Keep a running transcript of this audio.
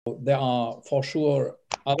there are for sure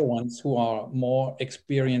other ones who are more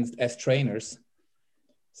experienced as trainers.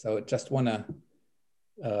 So just want to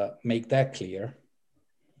make that clear.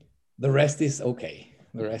 The rest is okay.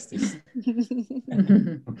 The rest is.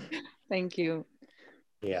 Thank you.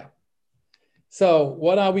 Yeah. So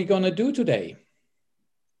what are we going to do today?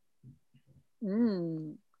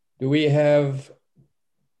 Do we have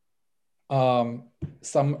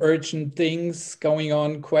some urgent things going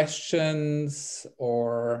on, questions,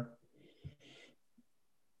 or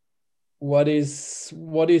what is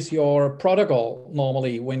your protocol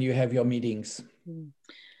normally when you have your meetings?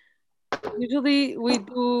 Usually we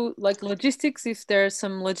do like logistics if there's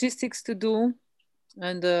some logistics to do,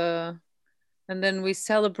 and then we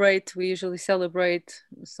celebrate. We usually celebrate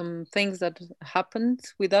some things that happened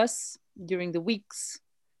with us during the weeks.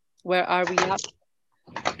 Where are we at?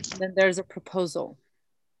 Then there's a proposal,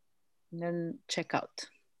 and then check out.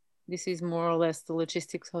 This is more or less the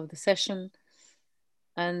logistics of the session.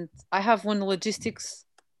 And I have one logistics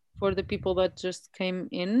for the people that just came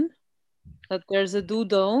in, that there's a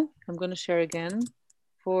doodle I'm going to share again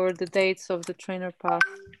for the dates of the Trainer Path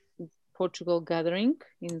Portugal gathering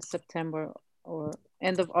in September or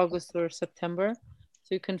end of August or September.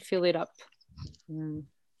 So you can fill it up.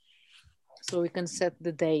 So we can set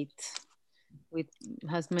the date with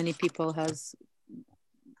as many people as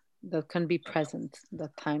that can be present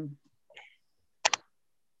that time.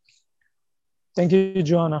 Thank you,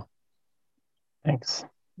 Joanna. Thanks.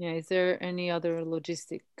 Yeah, is there any other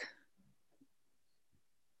logistic?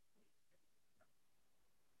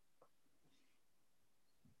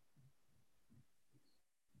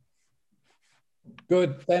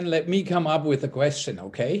 Good, then let me come up with a question,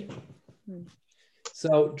 okay?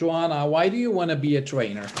 So, Joanna, why do you want to be a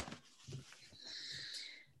trainer?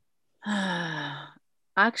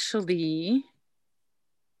 Actually,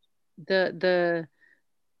 the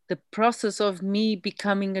process of me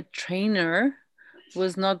becoming a trainer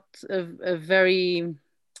was not a very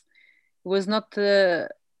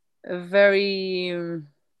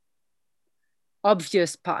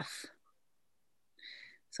obvious path.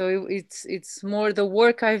 So it's more the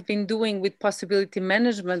work I've been doing with possibility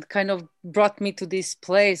management kind of brought me to this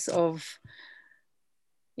place of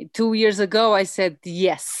 2 years ago. I said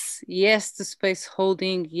yes to space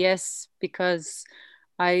holding, yes, because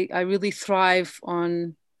I really thrive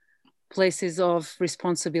on places of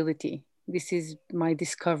responsibility. This is my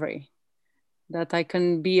discovery, that I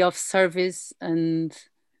can be of service and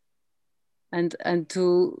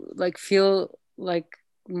to like feel like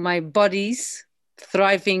my body's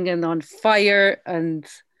thriving and on fire, and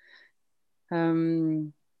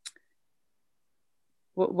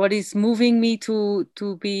what is moving me to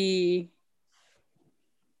be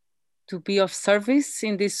of service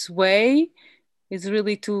in this way is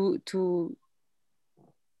really to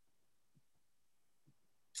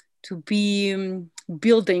be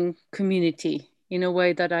building community in a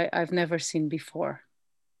way that I've never seen before.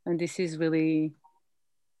 And this is really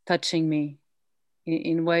touching me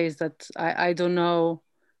in ways that I don't know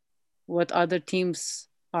what other teams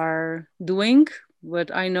are doing,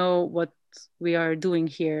 but I know what we are doing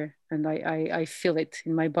here, and I feel it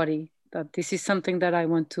in my body that this is something that I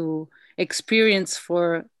want to experience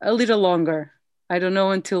for a little longer. I don't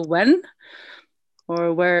know until when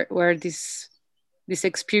or where this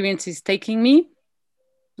experience is taking me.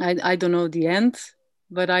 I don't know the end,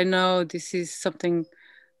 but I know this is something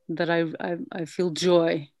that I feel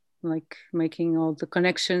joy, like making all the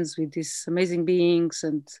connections with these amazing beings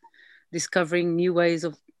and discovering new ways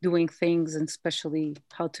of doing things, and especially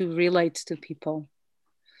how to relate to people.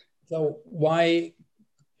 So what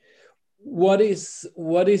is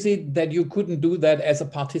it that you couldn't do that as a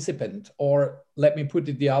participant? Or let me put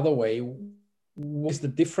it the other way, what is the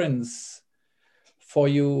difference for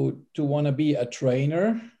you to want to be a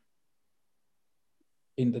trainer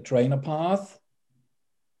in the trainer path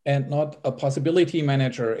and not a possibility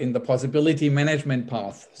manager in the possibility management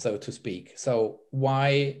path, so to speak? So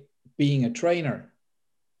why being a trainer?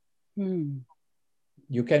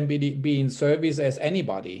 You can be in service as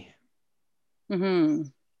anybody. I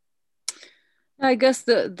guess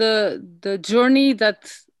the journey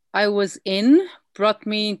that I was in brought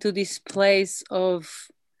me into this place of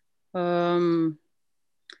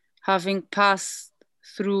having passed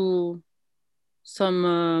through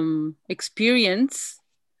some experience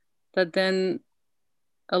that then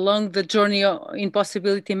along the journey in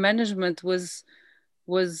possibility management was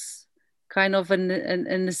kind of a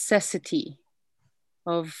necessity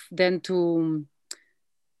of then to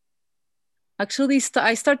actually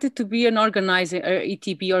I started to be an organizer,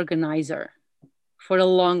 ETB organizer for a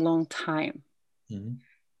long time. And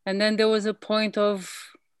then there was a point of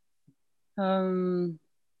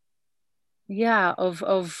yeah,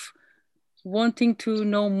 of wanting to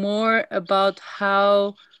know more about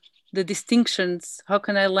how the distinctions, how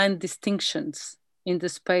can I land distinctions in the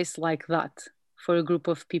space like that for a group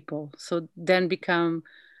of people? So then become,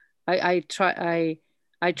 I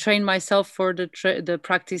train myself for the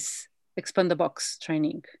practice expand the box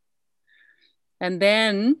training. And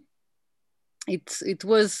then it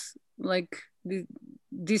was like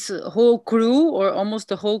this whole crew, or almost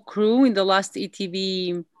the whole crew in the last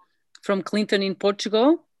ETB from Clinton in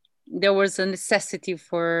Portugal, there was a necessity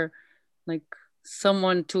for like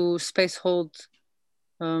someone to space hold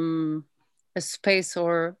a space,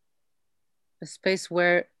 or a space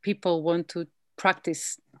where people want to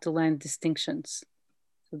practice to land distinctions.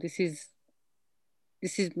 So this is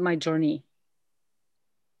my journey.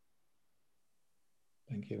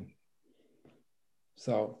 Thank you.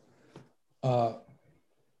 So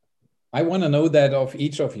I want to know that of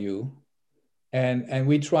each of you, and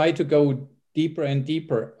we try to go deeper and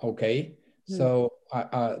deeper. Okay, so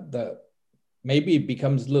maybe it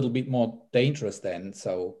becomes a little bit more dangerous then.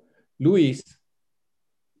 So, Luis,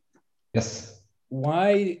 yes,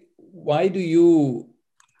 why do you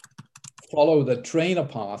follow the trainer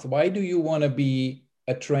path? Why do you want to be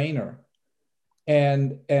a trainer?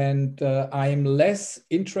 And I'm less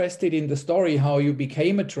interested in the story how you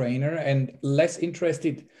became a trainer, and less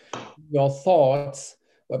interested in your thoughts,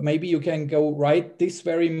 but maybe you can go right this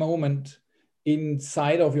very moment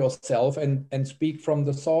inside of yourself and speak from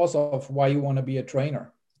the source of why you want to be a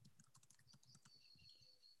trainer.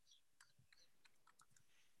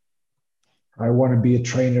 I want to be a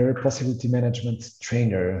trainer, possibility management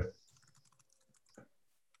trainer,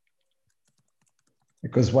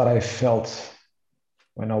 because what I felt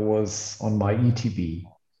when I was on my ETB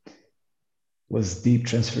was deep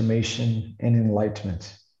transformation and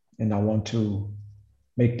enlightenment, and I want to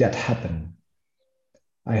make that happen.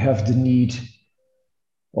 I have the need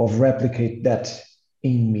of replicate that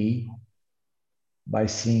in me by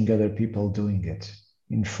seeing other people doing it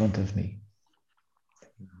in front of me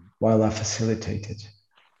while I facilitate it.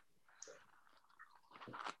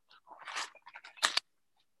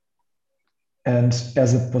 And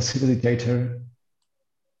as a possibilitator,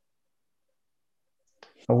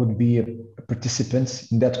 I would be a participant,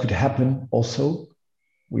 and that could happen also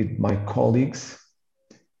with my colleagues.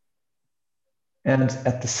 And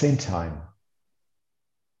at the same time,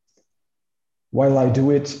 while I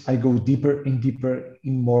do it, I go deeper and deeper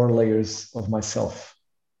in more layers of myself.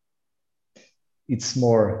 It's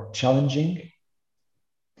more challenging,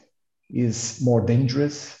 is more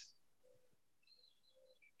dangerous,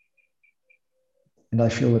 and I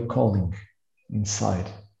feel a calling inside.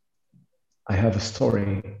 I have a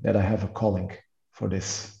story that I have a calling for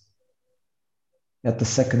this. At the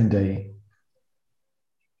second day,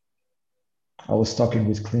 I was talking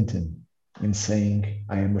with Clinton and saying,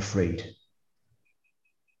 I am afraid.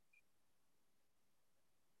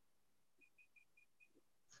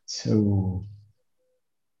 So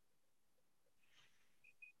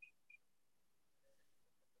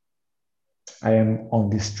I am on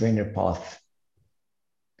this trainer path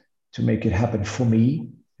to make it happen for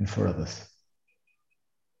me and for others.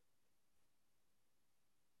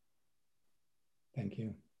 Thank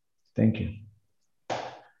you. Thank you.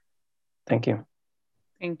 Thank you.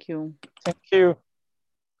 Thank you. Thank you.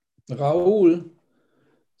 Raoul,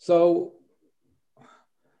 so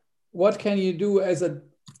what can you do as a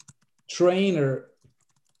trainer,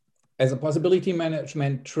 as a possibility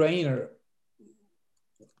management trainer,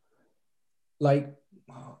 like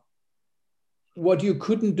what you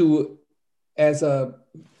couldn't do as a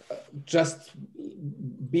just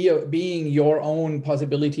being your own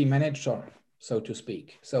possibility manager, so to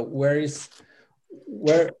speak? So where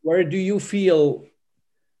do you feel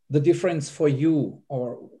the difference for you,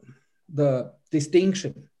 or the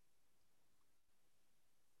distinction?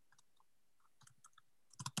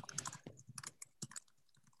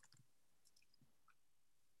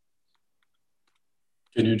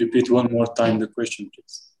 Can you repeat one more time the question,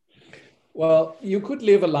 please? Well, you could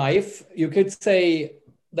live a life. You could say,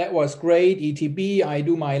 that was great, ETB, I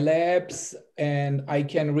do my labs and I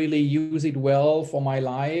can really use it well for my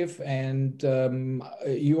life. And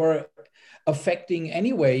you are affecting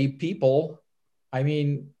anyway people, I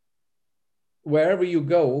mean, wherever you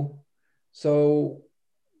go. So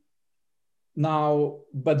now,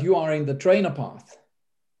 but you are in the trainer path.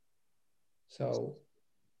 So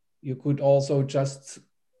you could also just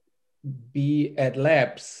be at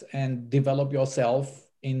labs and develop yourself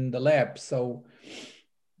in the lab. So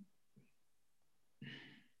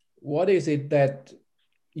what is it that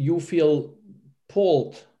you feel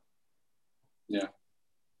pulled? Yeah.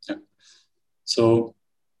 So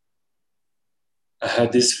I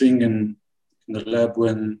had this thing in the lab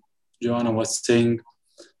when Joanna was saying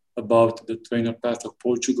about the trainer path of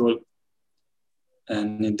Portugal.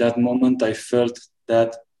 And in that moment, I felt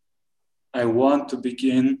that I want to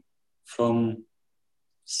begin from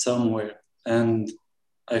somewhere. And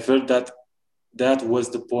I felt that that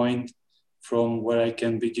was the point from where I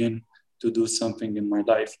can begin to do something in my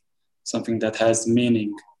life, something that has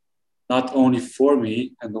meaning, not only for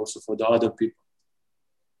me and also for the other people.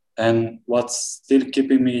 And what's still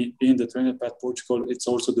keeping me in the trainer path Portugal, it's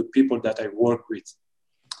also the people that I work with.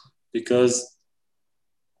 Because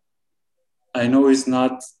I know it's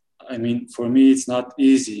not, I mean, for me, it's not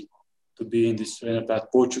easy to be in this trainer path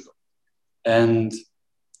Portugal. And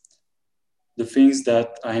the things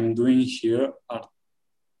that I'm doing here are,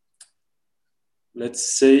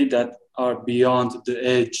 let's say, that are beyond the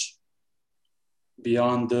edge,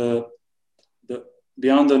 beyond the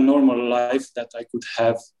normal life that I could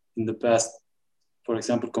have in the past. For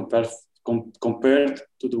example, compared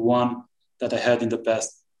to the one that I had in the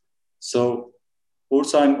past. So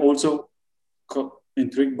also, I'm also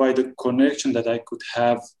intrigued by the connection that I could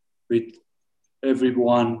have with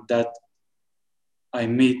everyone that I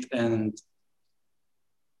meet. And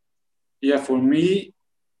yeah, for me,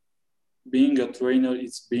 being a trainer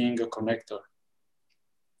is being a connector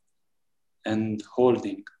and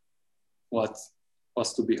holding what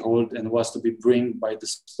was to be held and was to be bring by the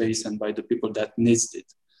space and by the people that needs it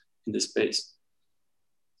in the space.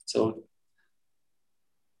 So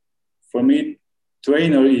for me,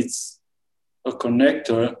 trainer is a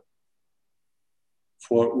connector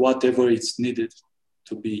for whatever it's needed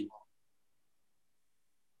to be.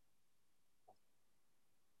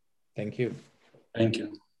 Thank you. Thank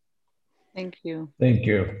you. Thank you. Thank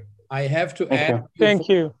you. I have to Thank ask you. Thank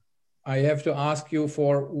you. I have to ask you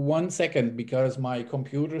for 1 second because my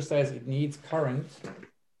computer says it needs current.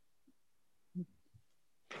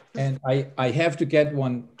 And I have to get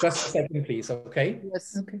one. Just a second, please, okay?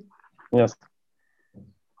 Yes. Okay. Yes.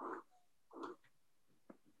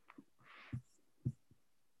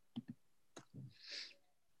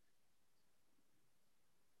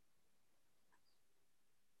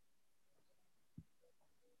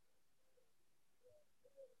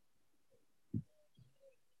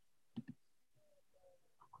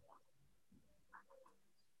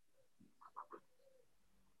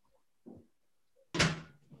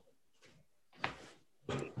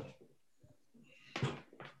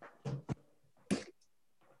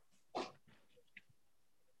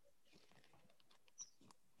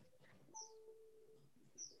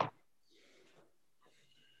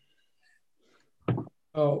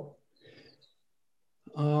 Oh,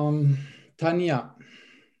 Tanya.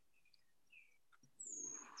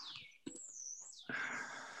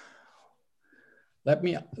 Let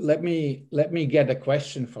me get a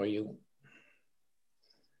question for you.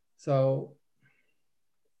 So,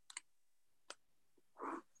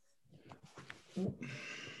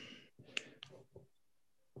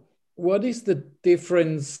 what is the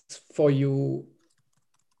difference for you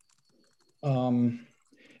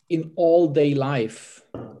in all-day life,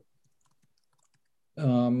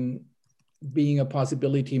 being a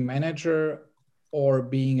possibility manager or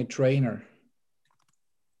being a trainer?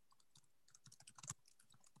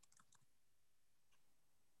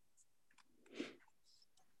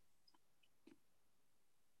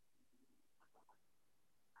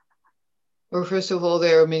 Well, first of all,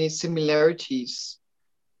 there are many similarities.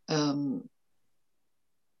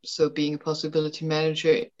 So being a possibility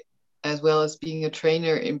manager as well as being a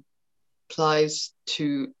trainer implies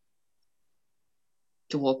to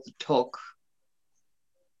walk the talk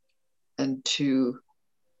and to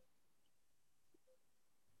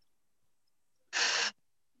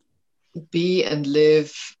be and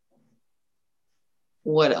live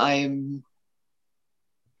what I'm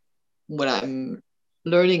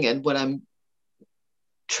learning and what I'm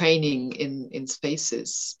training in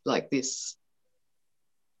spaces like this.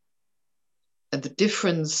 And the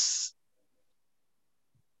difference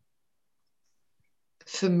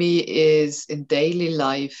for me is in daily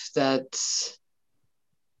life that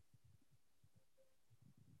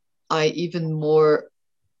I even more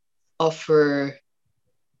offer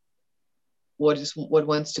what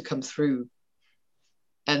wants to come through,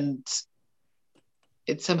 and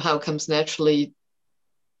it somehow comes naturally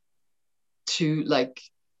to like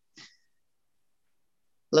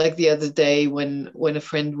the other day when a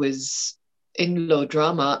friend was in low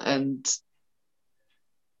drama and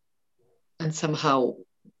somehow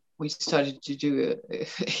we started to do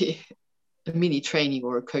a mini training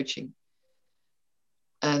or a coaching.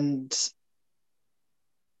 And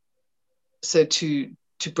so to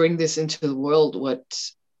bring this into the world, what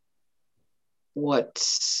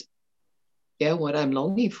I'm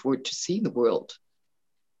longing for to see in the world,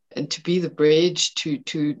 and to be the bridge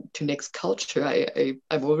to next culture.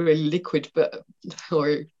 I'm already liquid, but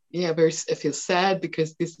I feel sad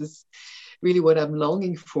because this is really what I'm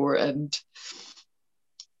longing for, and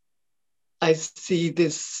I see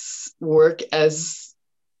this work as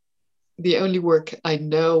the only work I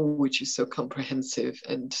know which is so comprehensive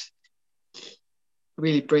and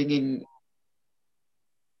really bringing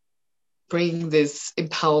this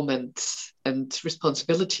empowerment and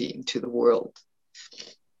responsibility into the world.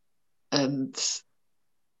 And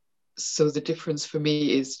so the difference for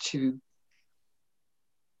me is to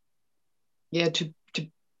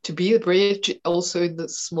be a bridge also in the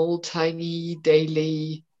small, tiny,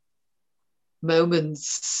 daily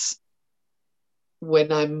moments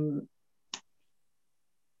when I'm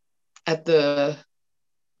at the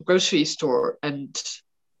grocery store and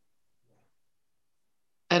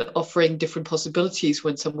offering different possibilities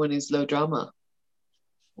when someone is low drama,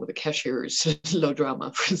 or the cashier is low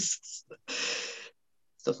drama, for instance.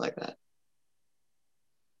 Stuff like that.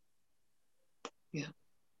 Yeah.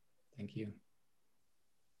 Thank you.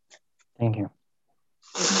 Thank you.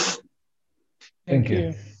 Thank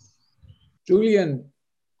you. Julian,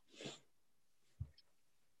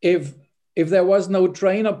 if there was no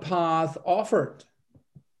trainer path offered,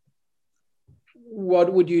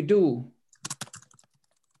 what would you do?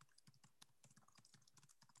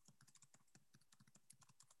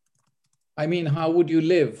 I mean, how would you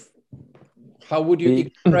live? How would you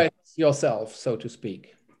express yourself, so to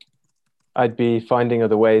speak? I'd be finding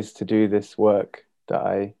other ways to do this work that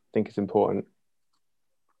I think is important.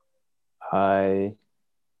 I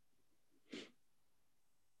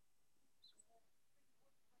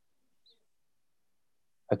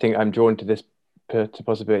think I'm drawn to this, to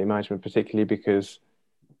possibility management, particularly because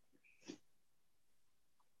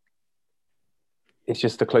it's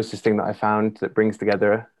just the closest thing that I found that brings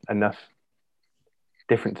together enough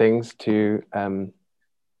different things to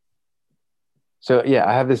so yeah,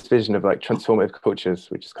 I have this vision of like transformative cultures,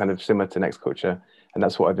 which is kind of similar to Next Culture, and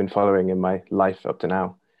that's what I've been following in my life up to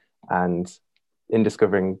now. And in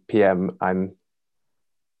discovering PM, I'm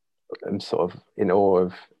sort of in awe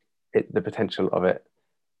of it, the potential of it,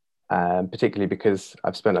 particularly because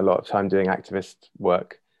I've spent a lot of time doing activist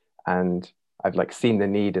work, and I've like seen the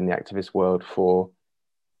need in the activist world for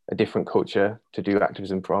a different culture to do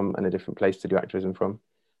activism from, and a different place to do activism from,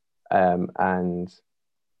 and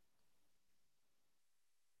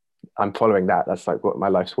I'm following that. That's like what my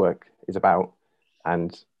life's work is about.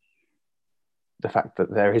 And the fact that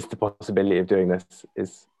there is the possibility of doing this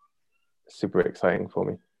is super exciting for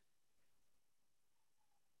me.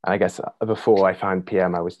 And I guess before I found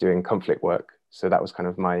PM, I was doing conflict work. So that was kind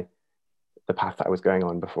of the path that I was going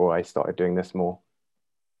on before I started doing this more.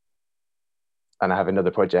 And I have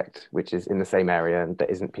another project, which is in the same area and that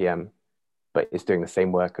isn't PM, but it's doing the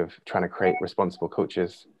same work of trying to create responsible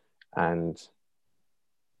cultures and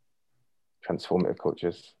transformative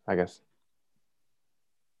cultures, I guess.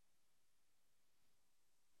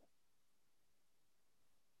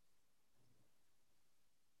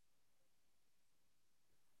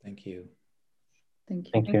 Thank you. Thank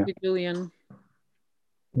you. Thank you. Thank you, Julian.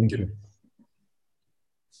 Thank you.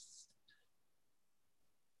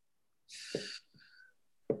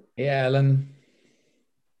 Yeah, Alan.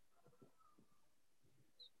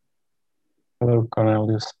 Hello,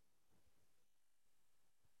 Cornelius.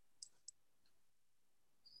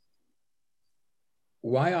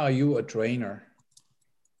 Why are you a trainer?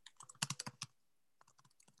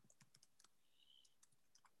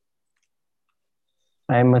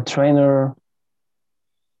 I'm a trainer.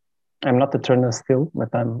 I'm not a trainer still, but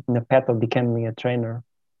I'm in the path of becoming a trainer.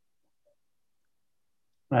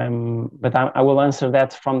 I will answer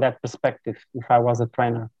that from that perspective if I was a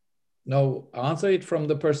trainer. No, answer it from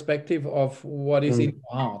the perspective of what is in your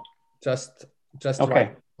heart. Just Okay.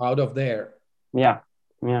 right out of there. Yeah.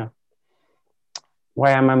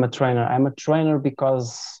 Why am I a trainer? I'm a trainer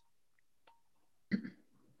because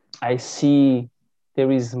I see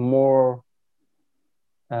there is more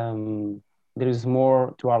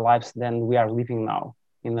to our lives than we are living now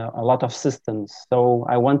in a lot of systems. So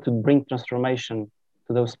I want to bring transformation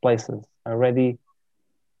to those places. Already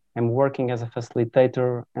I'm working as a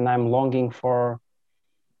facilitator, and I'm longing for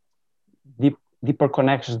deeper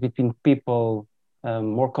connections between people,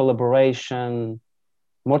 more collaboration,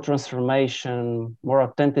 more transformation, more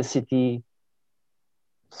authenticity.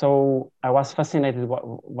 So I was fascinated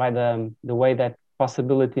by the way that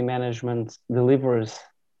possibility management delivers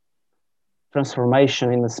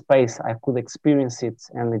transformation in the space. I could experience it,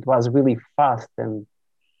 and it was really fast and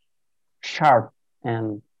sharp,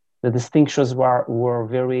 and the distinctions were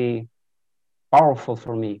very powerful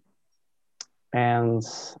for me. And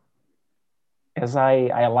as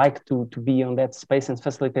I like to be on that space and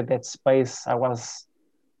facilitate that space, I was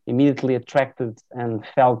immediately attracted and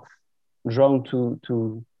felt drawn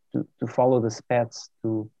to follow this path,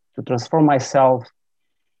 to transform myself,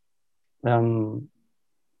 kind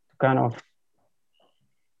of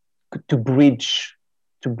to bridge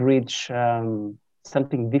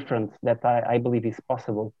something different that I believe is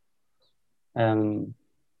possible.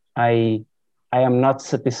 I am not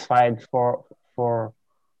satisfied for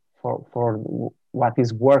what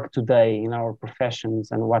is work today in our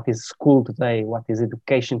professions and what is school today, what is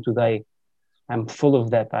education today. I'm full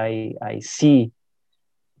of that. I see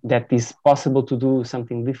that it's possible to do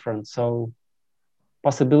something different. So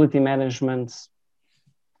possibility management,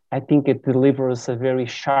 I think it delivers a very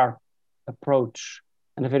sharp approach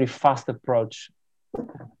and a very fast approach.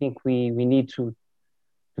 I think we need to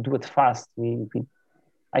do it fast.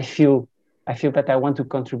 I feel that I want to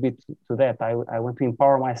contribute to that. I want to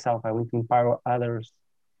empower myself. I want to empower others.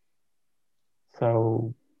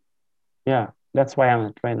 So yeah, that's why I'm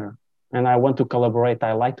a trainer. And I want to collaborate.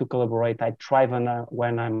 I like to collaborate. I thrive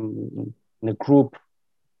when I'm in a group.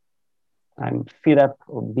 I'm fed up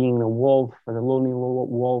of being a wolf, a lonely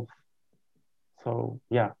wolf. So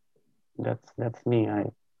yeah, that's me.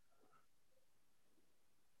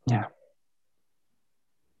 Yeah.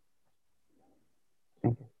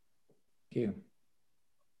 Thank you.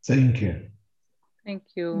 Thank you.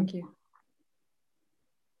 Thank you. Thank you.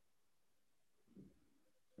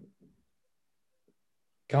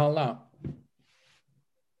 Carla,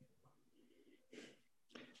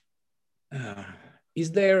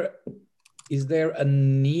 is there a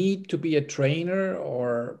need to be a trainer,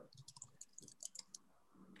 or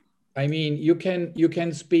I mean, you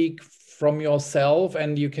can speak from yourself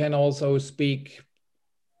and you can also speak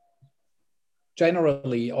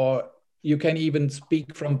generally, or you can even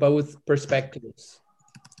speak from both perspectives.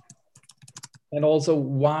 And also,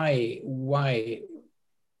 why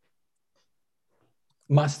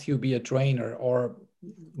must you be a trainer, or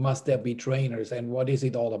must there be trainers, and what is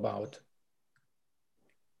it all about?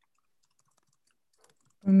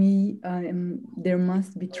 For me, there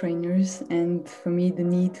must be trainers, and for me, the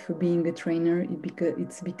need for being a trainer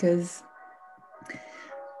it's because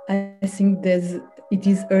I think it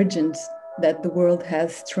is urgent that the world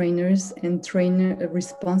has trainers and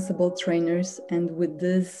responsible trainers, and with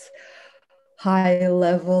this high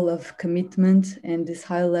level of commitment and this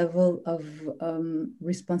high level of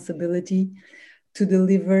responsibility to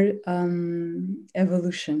deliver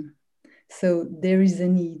evolution. So there is a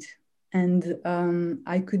need. And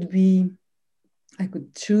I could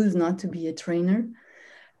choose not to be a trainer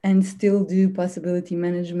and still do possibility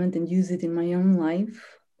management and use it in my own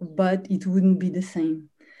life, but it wouldn't be the same.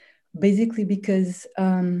 Basically because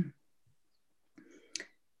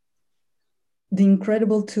the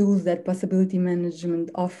incredible tools that possibility management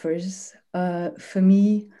offers, for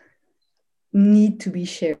me, need to be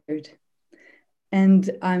shared. And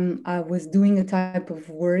I was doing a type of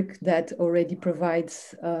work that already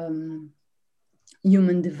provides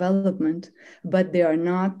human development, but they are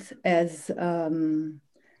not as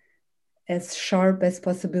sharp as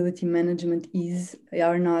possibility management is. They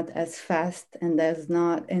are not as fast and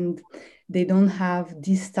they don't have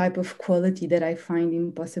this type of quality that I find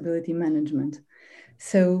in possibility management.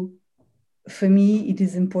 So for me, it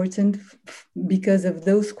is important because of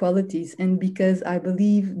those qualities and because I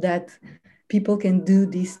believe that people can do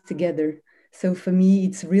this together. So for me,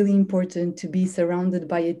 it's really important to be surrounded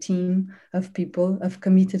by a team of people, of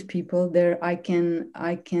committed people. There, I can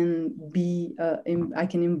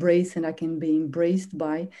embrace and I can be embraced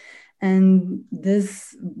by. And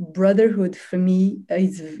this brotherhood for me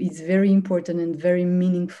is very important and very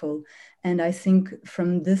meaningful. And I think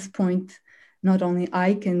from this point, not only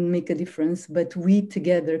I can make a difference, but we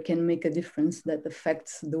together can make a difference that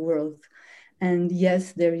affects the world. And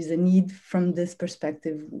yes, there is a need from this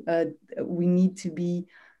perspective. We need to be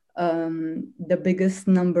the biggest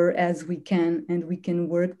number as we can, and we can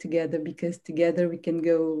work together because together we can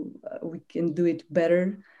do it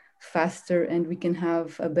better, faster, and we can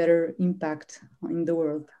have a better impact in the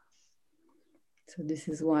world. So this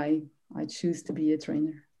is why I choose to be a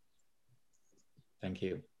trainer. Thank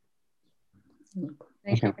you.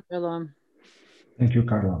 Thank you, Carla. Thank you,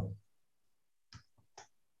 Carla.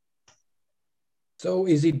 So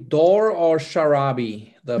is it Dor or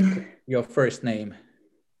Sharabi, your first name?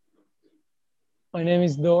 My name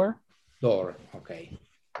is Dor. Dor, okay.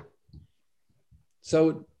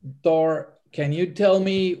 So Dor, can you tell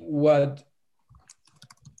me what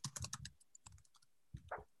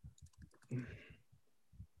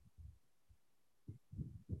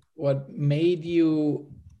made you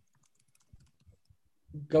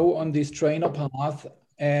go on this trainer path,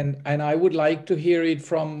 and I would like to hear it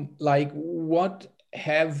from, like, what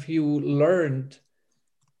have you learned?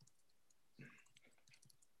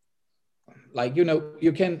 Like, you know,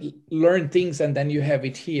 you can learn things and then you have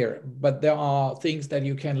it here, but there are things that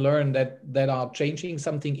you can learn that are changing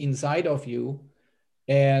something inside of you.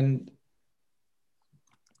 And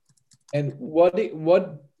what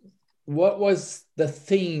was the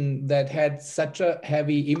thing that had such a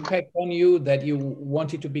heavy impact on you that you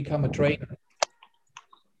wanted to become a trainer?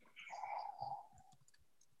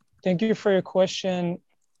 Thank you for your question.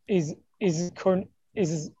 Is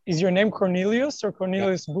your name Cornelius or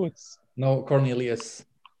Cornelius Butz? No, Cornelius.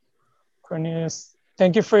 Cornelius,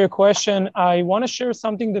 thank you for your question. I want to share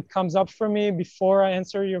something that comes up for me before I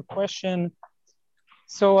answer your question.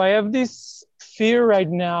 So I have this fear right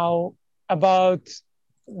now about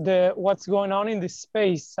what's going on in this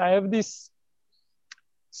space. I have this,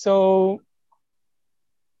 so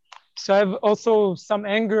I have also some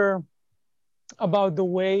anger about the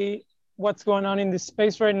way what's going on in this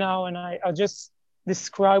space right now. And I'll just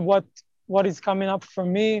describe what is coming up for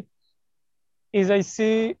me. Is I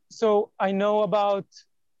see, so I know about,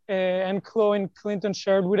 and Chloe and Clinton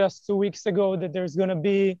shared with us 2 weeks ago that there's going to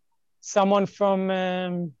be someone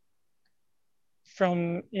from,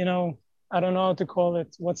 you know, I don't know how to call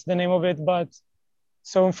it, what's the name of it, but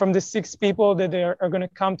so from the 6 people that are going to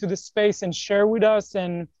come to the space and share with us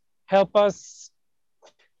and help us,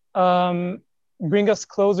 bring us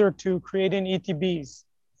closer to creating ETBs.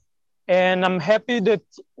 And I'm happy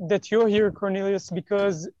that you're here, Cornelius,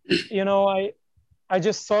 because, you know, I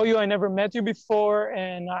just saw you, I never met you before,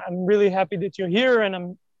 and I'm really happy that you're here, and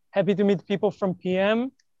I'm happy to meet people from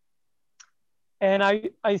PM. And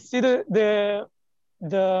I see the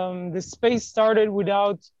space started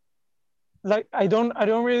without, like, I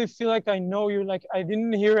don't really feel like I know you. Like, I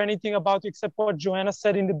didn't hear anything about you except what Joanna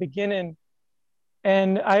said in the beginning.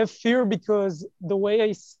 And I have fear because the way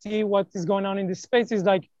I see what is going on in this space is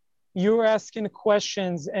like, you're asking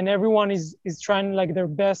questions and everyone is trying like their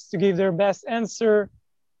best to give their best answer.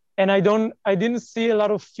 And I didn't see a lot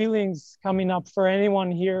of feelings coming up for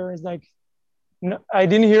anyone here. It's like, no, I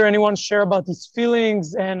didn't hear anyone share about these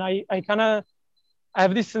feelings. And I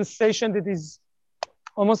have this sensation that is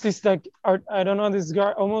almost this like, I don't know, this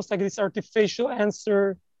guy, almost like this artificial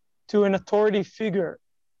answer to an authority figure.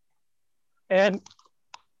 And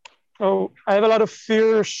so I have a lot of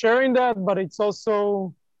fear sharing that, but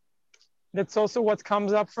that's also what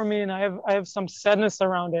comes up for me. And I have some sadness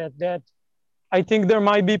around it, that I think there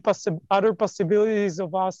might be other possibilities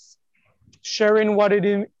of us sharing what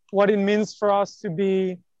it means for us to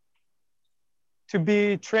be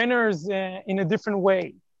trainers in a different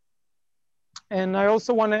way. And I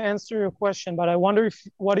also want to answer your question, but I wonder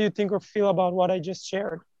what do you think or feel about what I just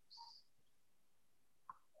shared?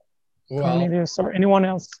 Well, Cornelius or anyone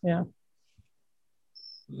else, yeah.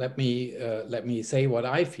 Let me say what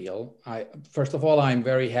I feel. First of all, I'm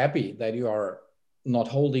very happy that you are not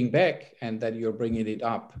holding back and that you're bringing it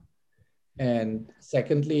up. And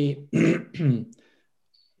secondly,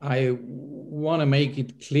 I want to make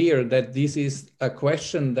it clear that this is a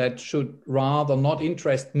question that should rather not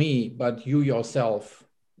interest me, but you yourself.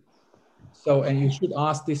 So, and you should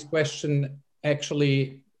ask this question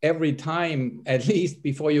actually every time, at least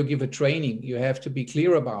before you give a training. You have to be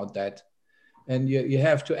clear about that. And you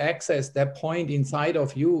have to access that point inside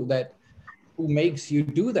of you that who makes you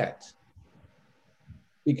do that.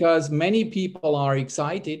 Because many people are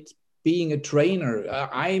excited being a trainer.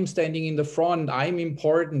 I'm standing in the front, I'm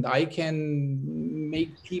important, I can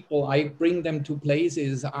make people, I bring them to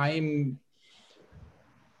places, I'm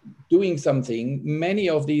doing something. Many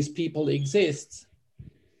of these people exist.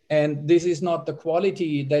 And this is not the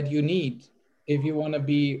quality that you need if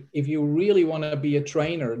you really want to be a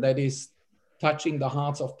trainer that is touching the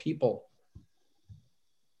hearts of people.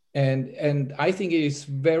 And I think it is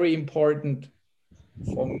very important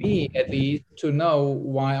for me, at least, to know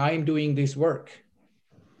why I'm doing this work.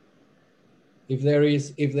 If there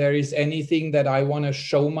is anything that I want to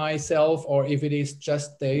show myself, or if it is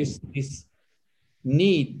just there is this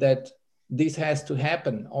need that this has to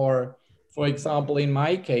happen, or for example, in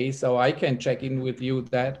my case, so I can check in with you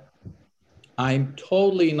that I'm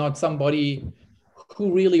totally not somebody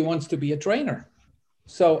who really wants to be a trainer.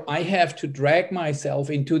 So I have to drag myself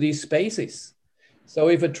into these spaces. So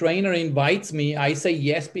if a trainer invites me, I say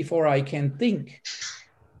yes before I can think,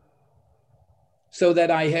 so that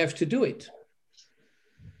I have to do it.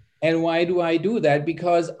 And why do I do that?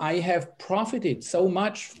 Because I have profited so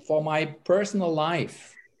much for my personal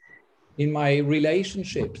life, in my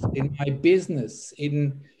relationships, in my business,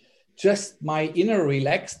 in just my inner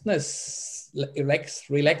relaxedness,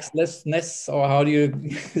 or how do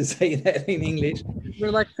you say that in English?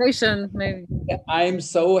 Relaxation, maybe. I'm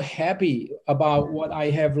so happy about what I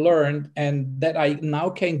have learned and that I now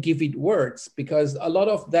can give it words, because a lot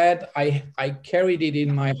of that I carried it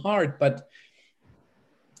in my heart, but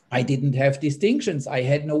I didn't have distinctions. I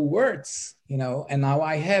had no words, you know, and now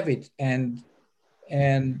I have it. And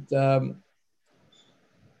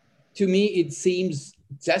to me, it seems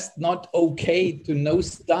just not okay to know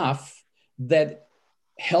stuff that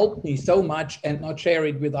helped me so much and not share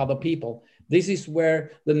it with other people. This is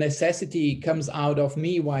where the necessity comes out of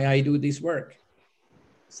me, why I do this work.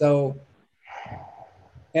 So,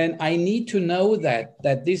 and I need to know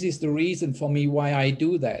that this is the reason for me why I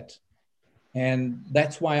do that. And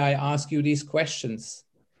that's why I ask you these questions.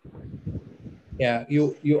 Yeah,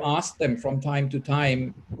 you ask them from time to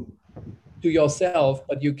time to yourself,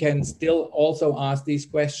 but you can still also ask these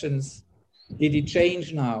questions. Did it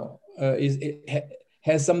change now?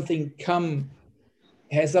 Has something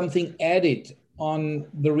added on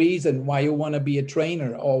the reason why you want to be a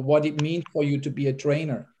trainer, or what it means for you to be a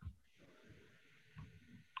trainer?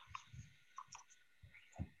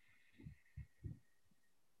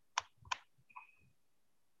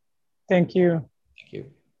 Thank you. Thank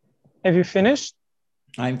you. Have you finished?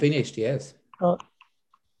 I'm finished, yes. Oh,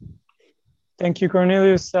 thank you,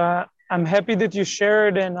 Cornelius. I'm happy that you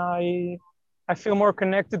shared, and I feel more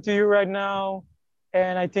connected to you right now.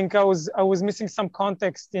 And I think I was missing some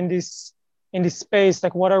context in this space,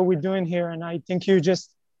 like what are we doing here? And I think you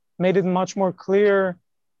just made it much more clear.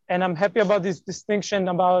 And I'm happy about this distinction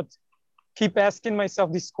about keep asking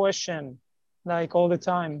myself this question, like all the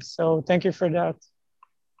time. So thank you for that.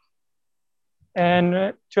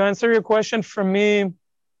 And to answer your question for me,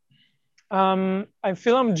 I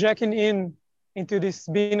feel I'm jacking into this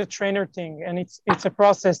being a trainer thing, and it's a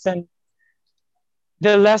process. And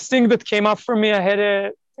the last thing that came up for me, I had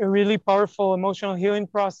a really powerful emotional healing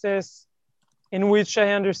process in which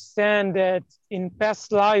I understand that in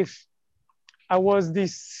past life, I was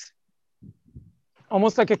this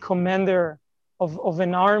almost like a commander of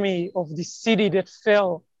an army of this city that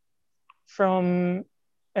fell from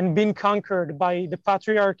and been conquered by the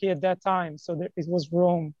patriarchy at that time. So it was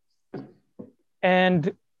Rome.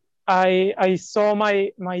 And I saw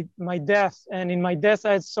my death, and in my death,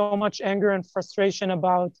 I had so much anger and frustration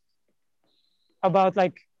about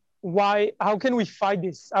like, how can we fight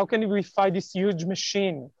this? How can we fight this huge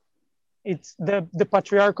machine? It's the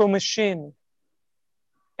patriarchal machine.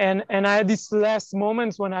 And I had these last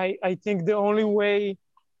moments when I think the only way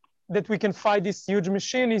that we can fight this huge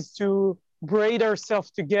machine is to braid ourselves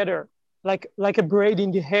together, like a braid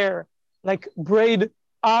in the hair, like braid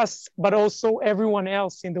us, but also everyone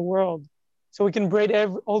else in the world. So we can braid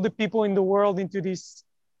all the people in the world into this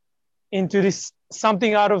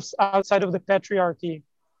something outside of the patriarchy.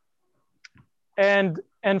 And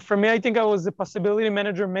for me, I think I was a possibility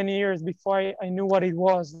manager many years before I knew what it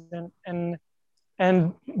was.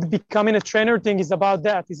 And becoming a trainer thing is about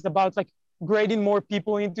that. It's about like braiding more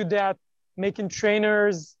people into that, making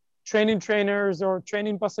training trainers or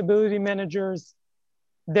training possibility managers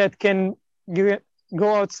that can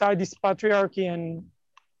go outside this patriarchy,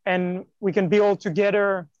 and we can be all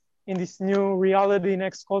together in this new reality,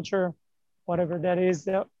 next culture, whatever that is.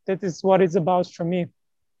 That is what it's about for me.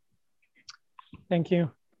 Thank you.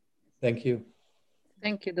 Thank you.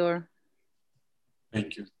 Thank you, Dor.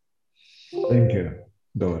 Thank you. Thank you,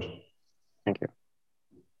 Dor. Thank you.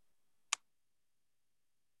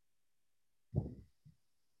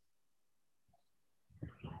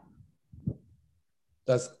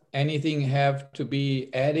 Does anything have to be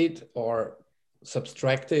added or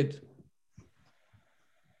subtracted?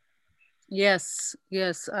 Yes.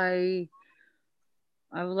 I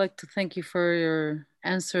would like to thank you for your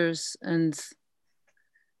answers. And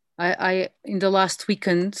I in the last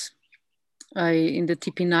weekend, in the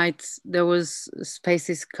TP night, there was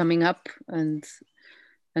spaces coming up and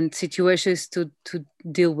situations to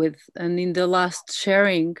deal with. And in the last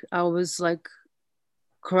sharing, I was like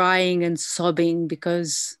crying and sobbing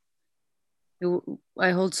because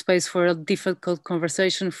I hold space for a difficult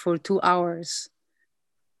conversation for 2 hours.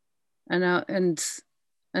 And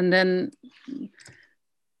then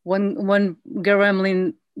one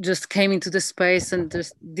Gremlin just came into the space and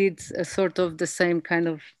just did a sort of the same kind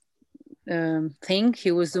of thing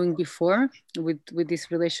he was doing before with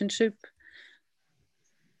this relationship.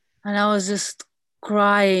 And I was just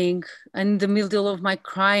crying. And in the middle of my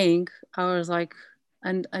crying, I was like,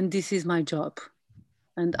 and this is my job,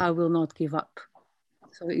 and I will not give up.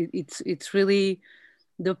 So it's really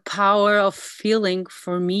the power of feeling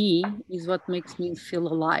for me is what makes me feel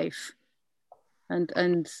alive.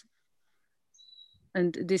 And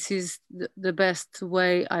this is the best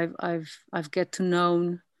way I've get to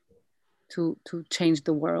know to change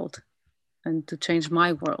the world and to change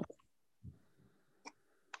my world.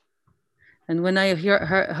 And when I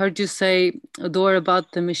heard you say, Adore,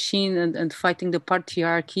 about the machine and fighting the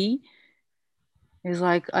patriarchy, it's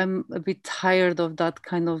like I'm a bit tired of that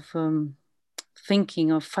kind of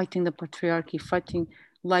thinking of fighting the patriarchy, fighting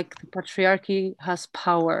like the patriarchy has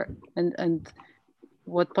power. And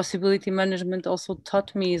what possibility management also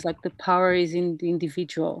taught me is like the power is in the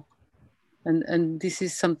individual. And this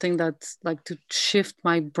is something that's like to shift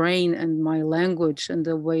my brain and my language and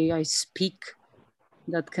the way I speak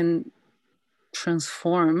that can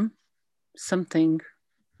transform something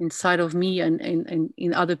inside of me and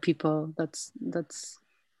in other people. That's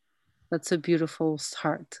a beautiful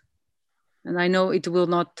start. And I know it will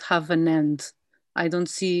not have an end. I don't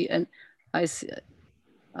see, and I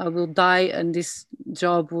will die and this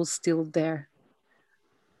job will still there.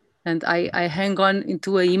 And I hang on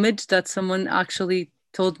into an image that someone actually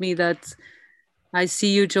told me that I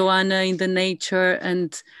see you, Joanna, in the nature,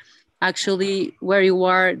 and actually where you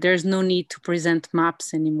are, there's no need to present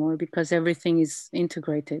maps anymore because everything is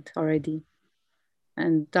integrated already.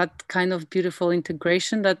 And that kind of beautiful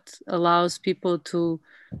integration that allows people to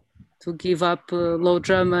give up low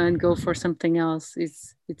drama and go for something else,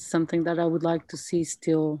 it's something that I would like to see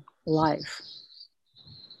still alive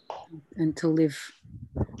and to live.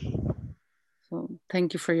 So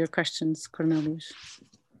thank you for your questions, Cornelius.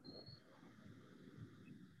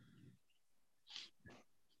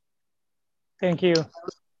 Thank you.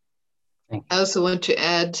 I also want to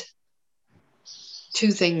add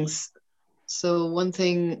two things. So one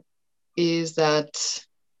thing is that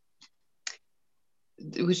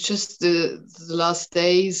it was just the last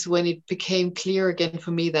days when it became clear again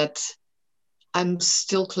for me that I'm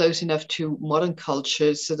still close enough to modern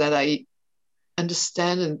culture so that I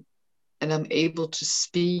understand and I'm able to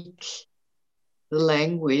speak the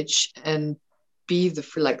language and be the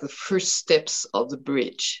first steps of the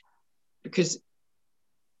bridge. Because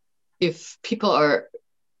if people are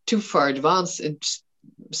too far advanced and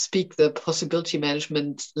speak the possibility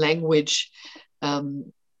management language,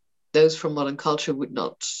 those from modern culture would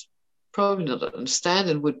probably not understand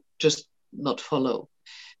and would just not follow.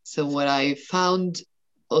 So what I found,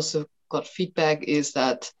 also got feedback, is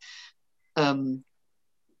that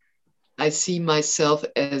I see myself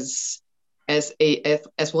as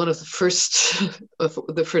one of the first of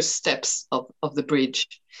the first steps of the bridge,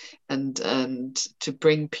 and to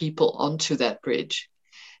bring people onto that bridge,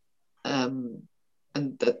 and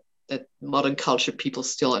that modern culture people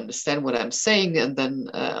still understand what I'm saying, and then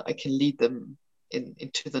I can lead them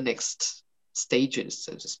into the next stages,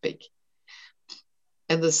 so to speak.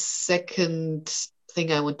 And the second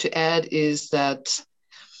thing I want to add is that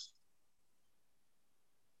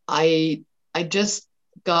I just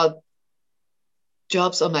got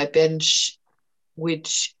jobs on my bench,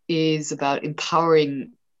 which is about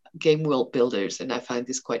empowering game world builders, and I find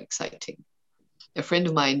this quite exciting. A friend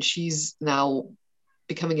of mine, she's now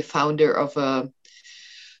becoming a founder of a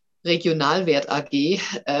Regionalwert AG,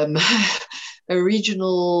 a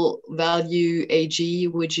regional value AG,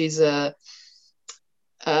 which is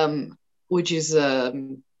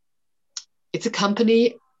it's a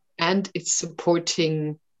company, and it's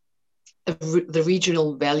supporting the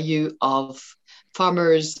regional value of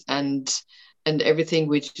farmers and everything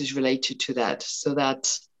which is related to that. So that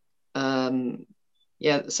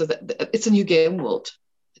so that it's a new game world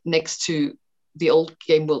next to the old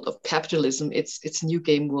game world of capitalism. It's a new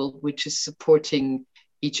game world which is supporting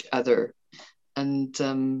each other, and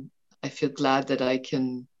I feel glad that I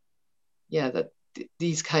can, that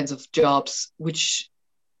these kinds of jobs, which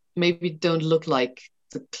maybe don't look like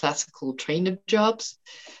the classical trainer jobs,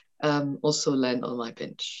 also land on my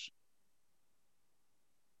bench.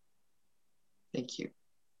 Thank you.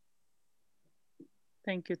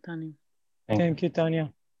 Thank you, Tanya. Thank you,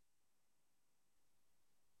 Tanya.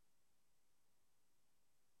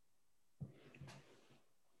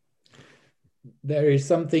 There is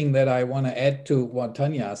something that I want to add to what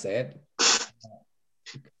Tanya said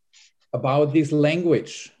about this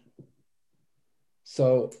language.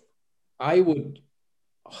 So I would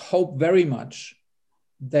hope very much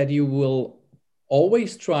that you will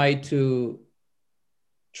always try to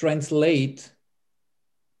translate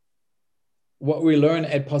what we learn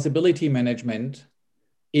at possibility management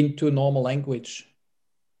into normal language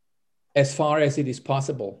as far as it is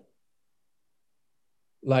possible.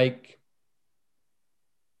 Like,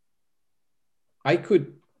 I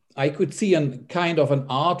could I could see a kind of an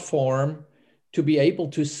art form to be able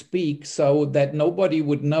to speak so that nobody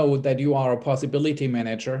would know that you are a possibility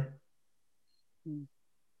manager.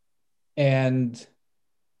 And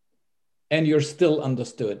you're still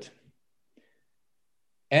understood.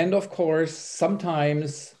 And of course,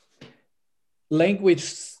 sometimes language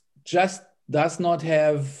just does not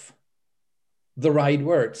have the right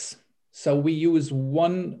words. So we use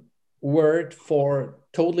one word for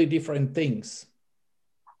totally different things.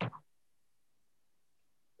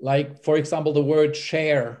 Like, for example, the word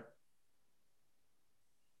share.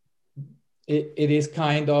 It is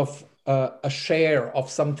kind of a share of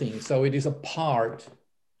something. So it is a part.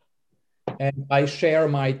 And I share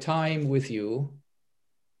my time with you.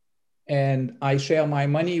 And I share my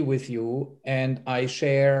money with you. And I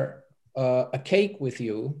share a cake with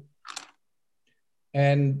you.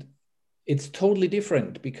 And it's totally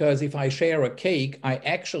different, because if I share a cake, I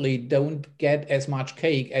actually don't get as much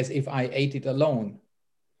cake as if I ate it alone.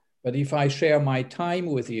 But if I share my time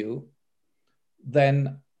with you,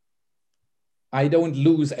 then I don't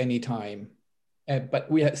lose any time.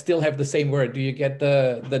 But we still have the same word. Do you get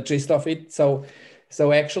the gist of it? So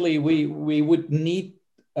actually we would need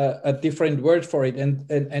a different word for it.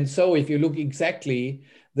 And so if you look exactly,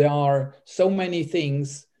 there are so many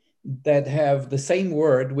things that have the same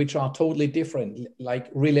word, which are totally different,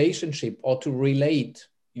 like relationship or to relate,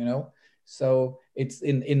 you know? So it's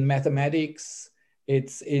in mathematics,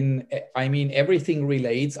 it's in, I mean, everything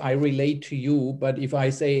relates. I relate to you, but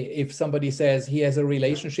if somebody says he has a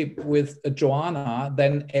relationship with Joanna,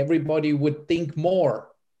 then everybody would think more,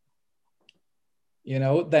 you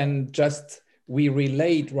know, than just we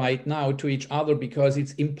relate right now to each other, because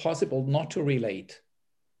it's impossible not to relate.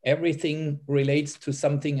 Everything relates to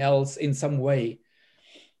something else in some way.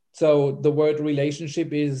 So the word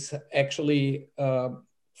relationship is actually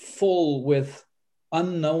full with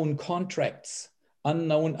unknown contracts,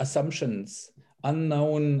 unknown assumptions,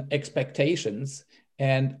 unknown expectations.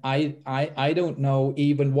 And I don't know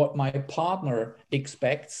even what my partner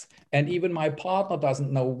expects. And even my partner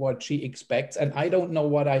doesn't know what she expects. And I don't know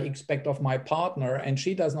what I expect of my partner. And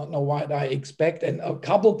she does not know what I expect. And a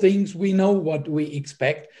couple things we know what we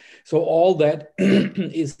expect. So all that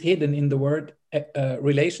is hidden in the word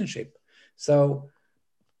relationship. So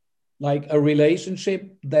like a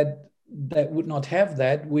relationship that would not have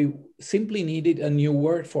that, we simply needed a new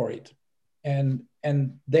word for it. And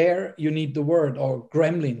there you need the word, or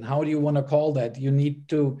gremlin, how do you want to call that? You need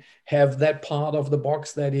to have that part of the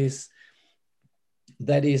box that is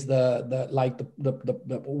the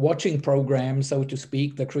watching program, so to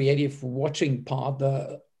speak, the creative watching part,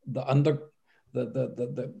 the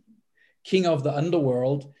king of the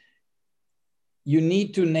underworld. You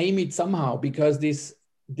need to name it somehow, because this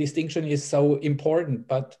distinction is so important.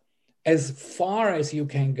 But as far as you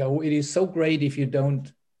can go, it is so great if you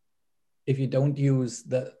don't use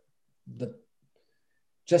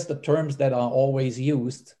just the terms that are always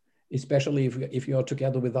used, especially if you're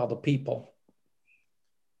together with other people.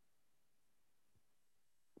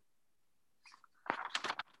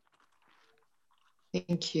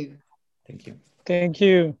 Thank you. Thank you. Thank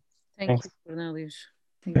you. Thank you, Cornelius.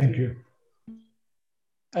 Thank you.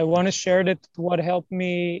 I want to share that what helped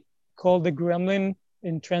me call the gremlin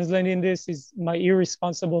in translating this is my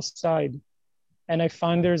irresponsible side. And I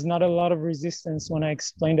find there's not a lot of resistance when I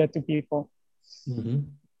explain that to people. Mm-hmm.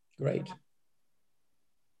 Great.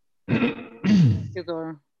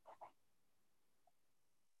 Igor.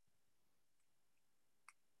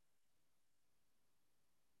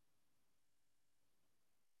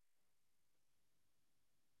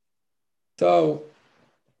 So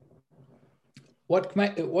what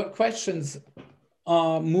questions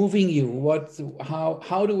are moving you?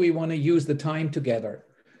 How do we want to use the time together?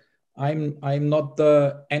 I'm not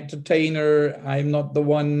the entertainer. I'm not the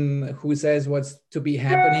one who says what's to be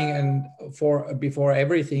happening and before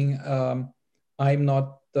everything. I'm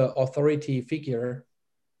not the authority figure.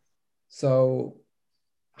 So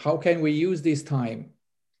how can we use this time?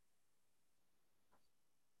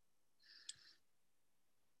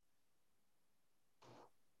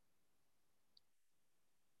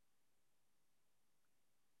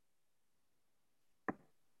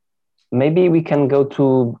 Maybe we can go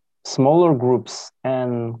to smaller groups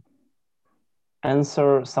and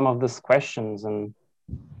answer some of these questions and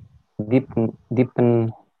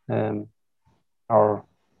deepen our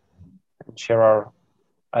share our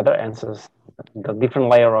other answers, the different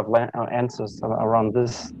layer of answers around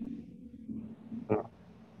this.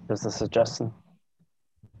 Just a suggestion.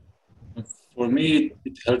 For me,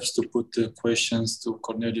 it helps to put questions to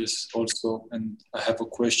Cornelius also, and I have a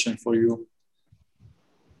question for you.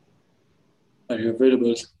 Are you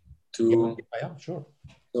available? to. Yeah, sure.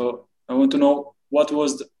 So I want to know what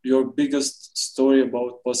was your biggest story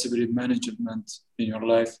about possibility management in your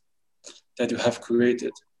life that you have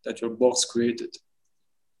created, that your box created,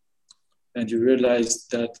 and you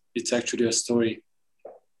realized that it's actually a story.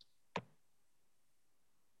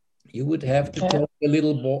 You would have to tell a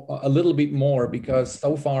little bit more, because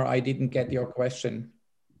so far I didn't get your question.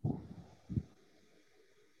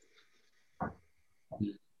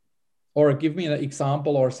 Or give me an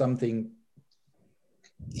example or something.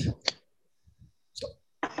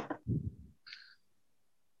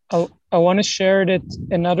 I want to share that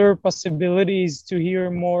another possibility is to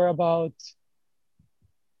hear more about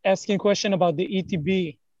asking question about the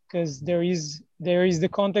ETB, because there is the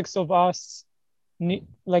context of us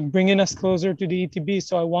like bringing us closer to the ETB.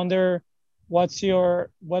 So I wonder, what's your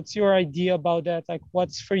idea about that? Like,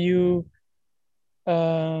 what's for you?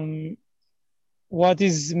 What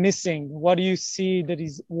is missing? What do you see that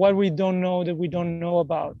is what we don't know that we don't know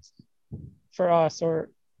about for us, or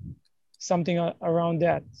something around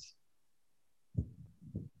that?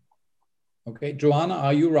 Okay, Joanna,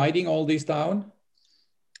 are you writing all this down?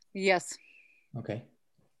 Yes. Okay.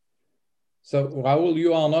 So Raul,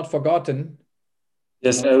 you are not forgotten.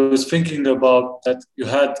 Yes, I was thinking about that. You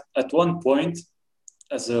had at one point,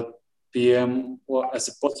 as a PM or as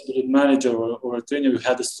a possibility manager or a trainer, you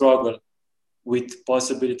had a struggle with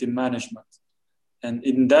possibility management. And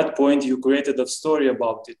in that point, you created a story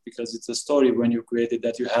about it, because it's a story when you created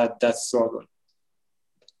that you had that struggle.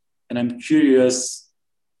 And I'm curious,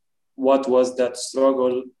 what was that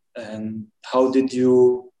struggle and how did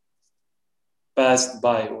you pass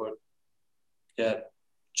by or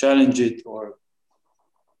challenge it or...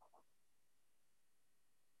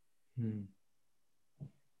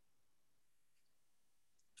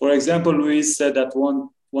 For example, Luis said that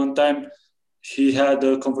one time he had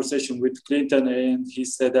a conversation with Clinton and he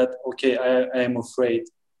said that, okay, I am afraid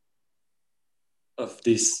of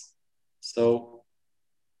this. So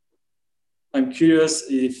I'm curious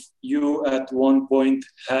if you at one point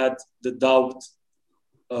had the doubt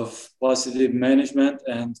of positive management,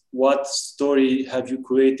 and what story have you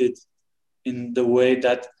created in the way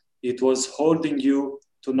that it was holding you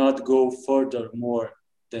to not go further more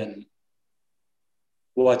than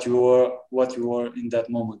what you were in that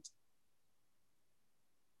moment?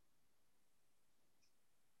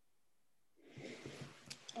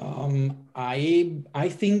 I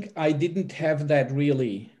think I didn't have that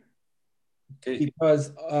really. Okay.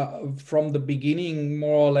 Because from the beginning,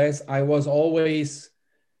 more or less, I was always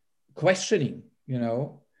questioning, you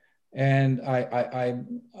know, and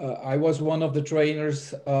I was one of the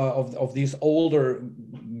trainers of these older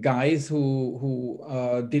guys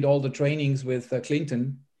who did all the trainings with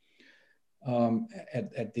Clinton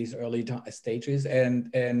at these early stages, and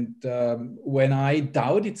when I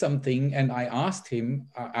doubted something and I asked him,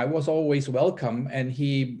 I was always welcome, and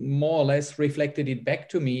he more or less reflected it back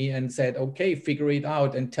to me and said, okay, figure it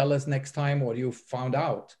out and tell us next time what you found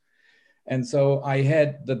out. And so I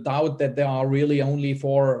had the doubt that there are really only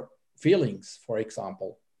 4 feelings, for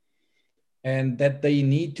example, and that they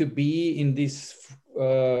need to be in these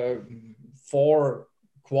 4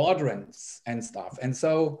 quadrants and stuff. And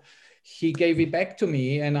so he gave it back to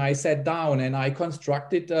me, and I sat down and I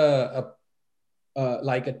constructed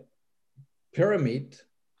like a pyramid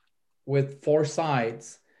with 4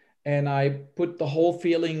 sides, and I put the whole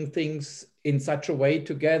feeling things in such a way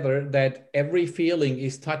together that every feeling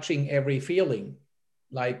is touching every feeling.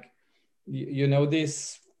 Like, you know,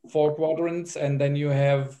 these 4 quadrants, and then you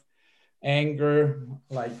have anger,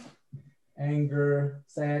 like anger,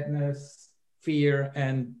 sadness, fear,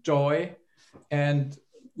 and joy. And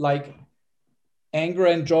like anger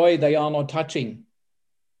and joy, they are not touching.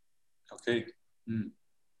 Okay.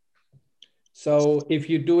 So if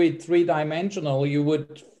you do it 3-dimensional, you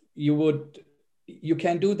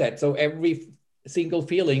can do that. So every single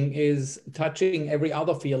feeling is touching every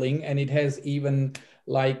other feeling, and it has even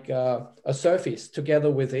like a surface together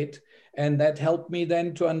with it. And that helped me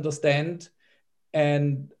then to understand.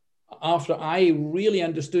 And after I really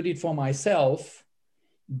understood it for myself,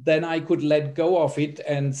 then I could let go of it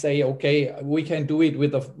and say, okay, we can do it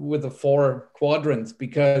with the 4 quadrants,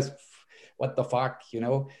 because what the fuck, you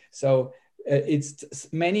know? So it's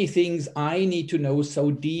many things I need to know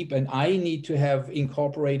so deep, and I need to have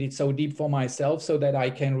incorporated so deep for myself so that I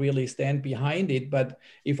can really stand behind it. But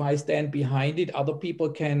if I stand behind it, other people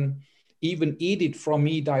can even eat it from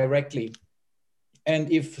me directly.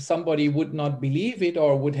 And if somebody would not believe it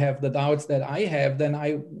or would have the doubts that I have, then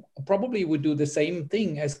I probably would do the same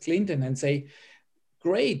thing as Clinton and say,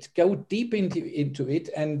 great, go deep into it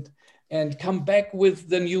and come back with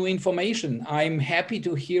the new information. I'm happy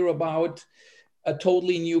to hear about a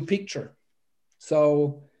totally new picture.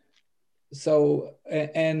 And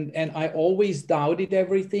I always doubted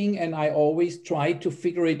everything, and I always tried to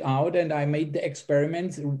figure it out, and I made the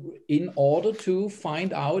experiments in order to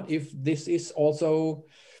find out if this is also,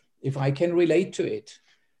 if I can relate to it.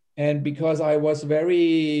 And because I was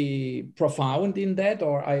very profound in that,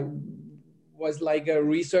 or I was like a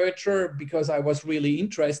researcher because I was really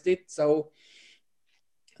interested, so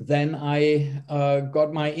then I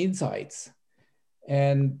got my insights.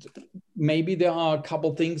 And maybe there are a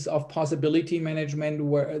couple things of possibility management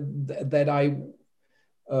where that I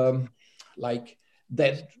like,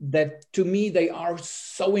 that to me they are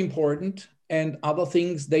so important, and other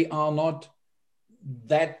things they are not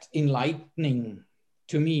that enlightening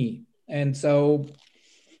to me. And so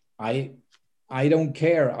I don't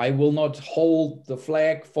care. I will not hold the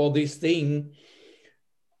flag for this thing.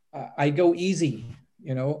 I go easy,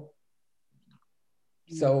 you know.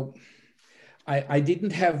 So I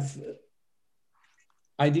didn't have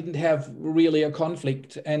really a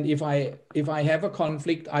conflict. And if I have a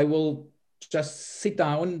conflict, I will just sit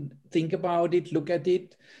down, think about it, look at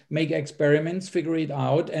it, make experiments, figure it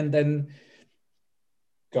out, and then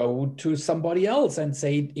go to somebody else and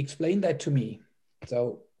say, explain that to me.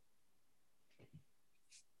 So,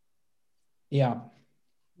 yeah.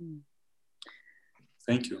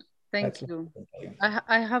 Thank you. Thank you.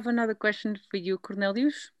 I have another question for you,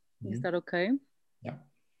 Cornelius. Is that okay? Yeah.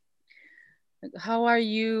 How are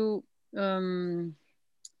you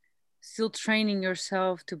still training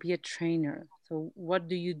yourself to be a trainer? So what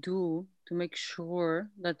do you do to make sure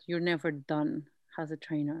that you're never done as a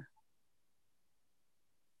trainer?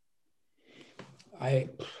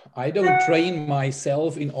 I don't train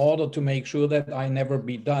myself in order to make sure that I never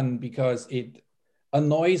be done, because it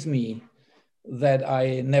annoys me that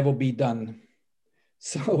I never be done.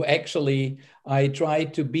 So actually, I try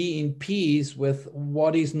to be in peace with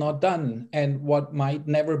what is not done and what might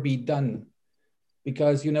never be done.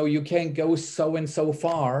 Because, you know, you can't go so and so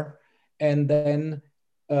far, and then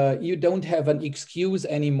you don't have an excuse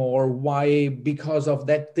anymore why, because of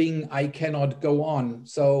that thing, I cannot go on.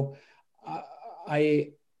 So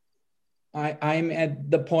I'm at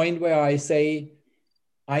the point where I say,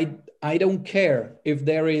 I don't care if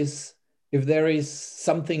there is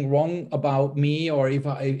something wrong about me, or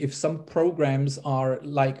if some programs are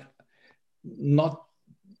like not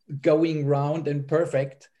going round and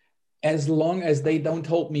perfect, as long as they don't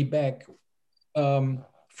hold me back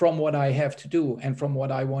from what I have to do and from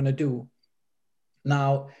what I want to do.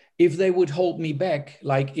 Now, if they would hold me back,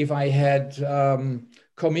 like if I had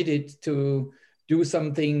committed to do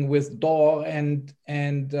something with DAW and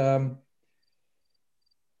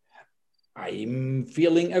I'm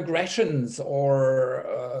feeling aggressions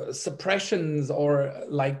or suppressions or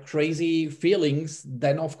like crazy feelings,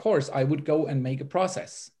 then of course I would go and make a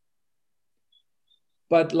process.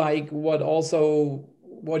 But like what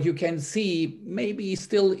you can see, maybe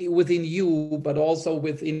still within you, but also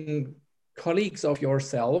within colleagues of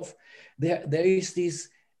yourself, there is this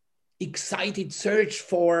excited search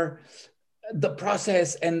for the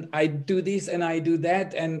process, and I do this and I do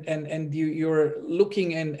that, and you're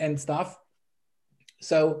looking and stuff.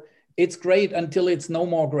 So it's great until it's no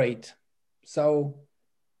more great. So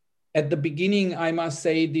at the beginning, I must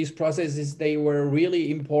say these processes, they were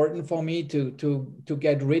really important for me to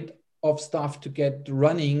get rid of stuff, to get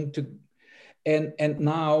running, and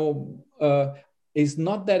now it's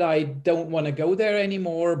not that I don't want to go there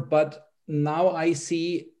anymore, but now I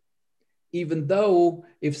see, even though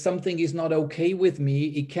if something is not okay with me,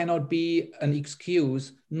 it cannot be an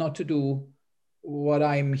excuse not to do what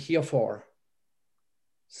I'm here for.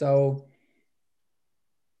 So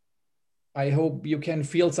I hope you can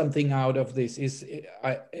feel something out of this.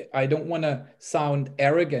 I don't want to sound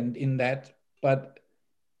arrogant in that, but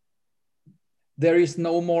there is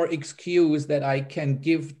no more excuse that I can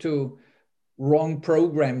give to wrong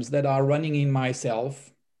programs that are running in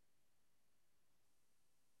myself.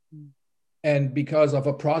 And because of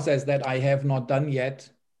a process that I have not done yet.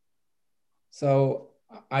 So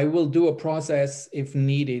I will do a process if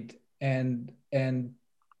needed. And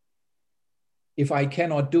if I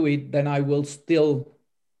cannot do it, then I will still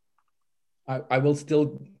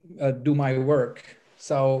do my work.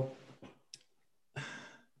 So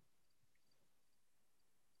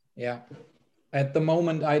yeah, at the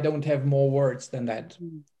moment, I don't have more words than that,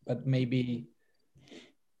 but maybe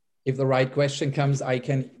if the right question comes, I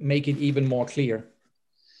can make it even more clear.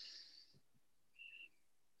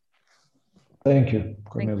 Thank you,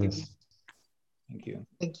 Cornelius. Thank you.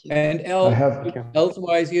 Thank you. And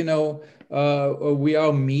elsewise, you know, we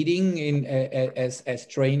are meeting as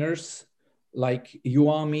trainers, like you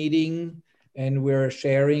are meeting, and we're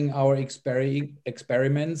sharing our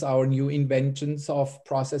experiments, our new inventions of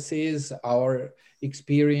processes, our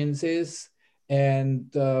experiences,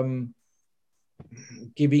 and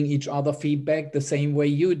giving each other feedback the same way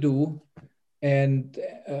you do. And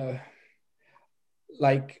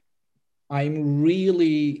like, I'm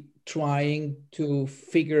really trying to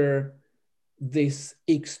figure this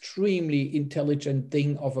extremely intelligent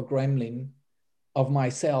thing of a gremlin of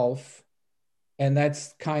myself. And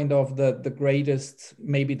that's kind of the greatest,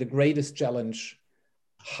 maybe the greatest challenge,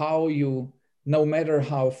 how you, no matter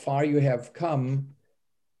how far you have come,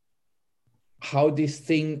 how this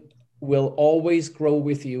thing will always grow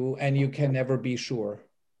with you, and you can never be sure.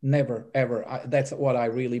 Never, ever. That's what I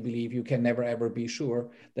really believe. You can never, ever be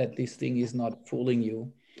sure that this thing is not fooling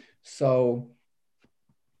you. So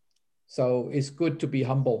it's good to be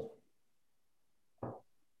humble.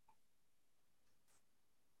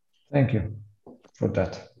 Thank you for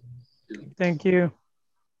that. Thank you.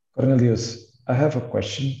 Cornelius, I have a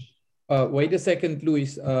question. Wait a second,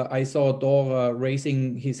 Luis. I saw Dora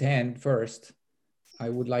raising his hand first. I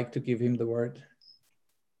would like to give him the word.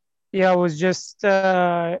 Yeah, I was just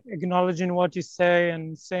acknowledging what you say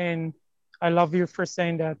and saying, I love you for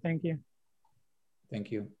saying that. Thank you.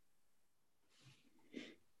 Thank you.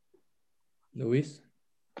 Luis?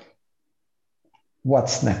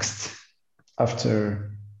 What's next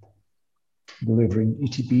after delivering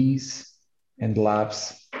ETBs and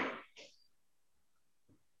labs?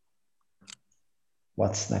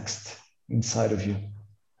 What's next inside of you?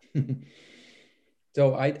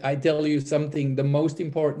 So I tell you something, the most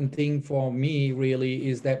important thing for me really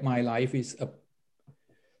is that my life is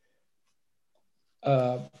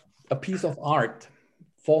a piece of art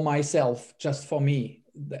for myself, just for me.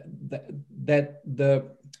 That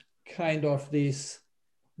the kind of this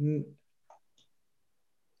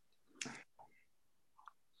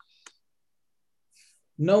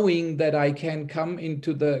knowing that I can come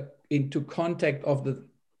into contact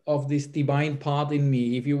of this divine part in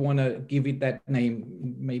me, if you want to give it that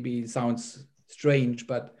name. Maybe it sounds strange,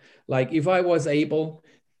 but like, if I was able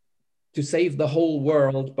to save the whole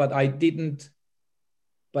world, but I didn't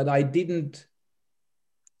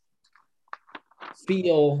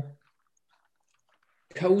feel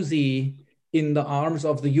cozy in the arms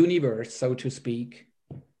of the universe, so to speak,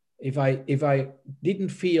 if I didn't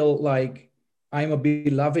feel like I'm a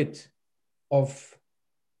beloved of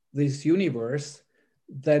this universe,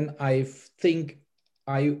 then I think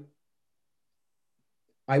I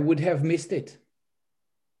would have missed it.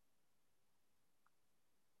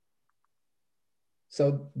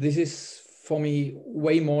 So this is for me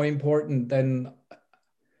way more important than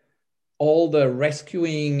all the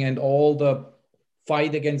rescuing and all the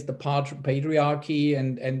fight against the patriarchy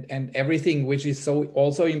and everything, which is so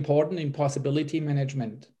also important in possibility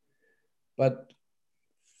management. But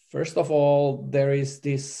first of all, there is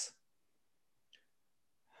this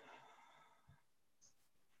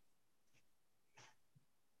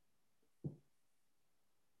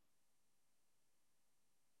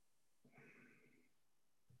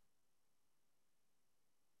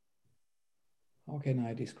how can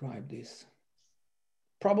I describe this?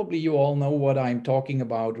 Probably you all know what I'm talking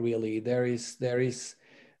about, really. There is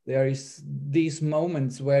these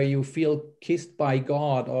moments where you feel kissed by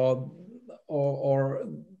God or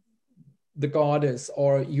the goddess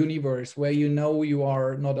or universe, where you know you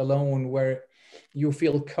are not alone, where you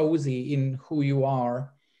feel cozy in who you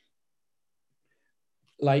are,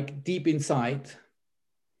 like deep inside,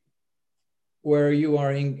 where you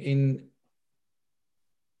are in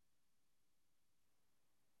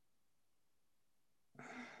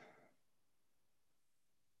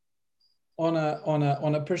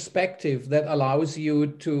on a perspective that allows you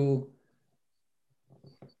to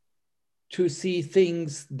see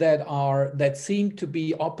things that seem to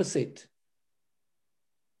be opposite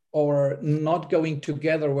or not going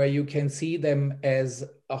together, where you can see them as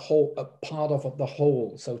a whole, a part of the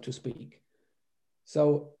whole, so to speak.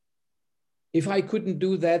 So if I couldn't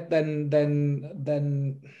do that, then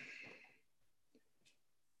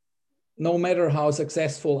no matter how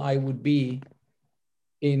successful I would be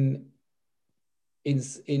in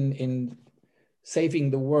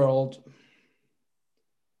saving the world,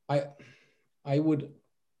 I would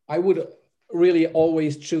really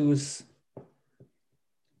always choose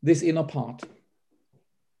this inner part.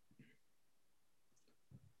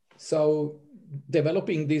 So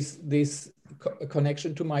developing this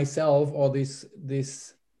connection to myself, or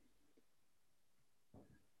this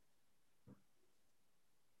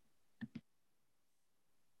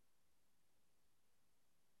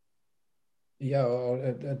yeah,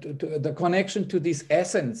 the connection to this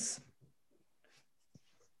essence.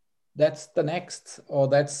 That's the next, or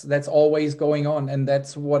that's always going on, and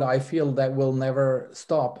that's what I feel that will never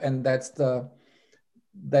stop, and that's the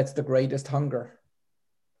greatest hunger.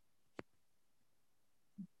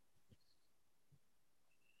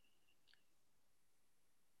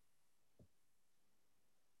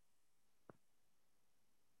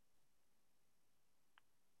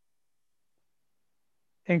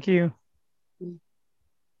 Thank you.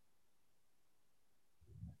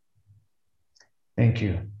 Thank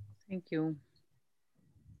you. Thank you.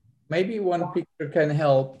 Maybe one picture can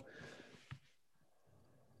help.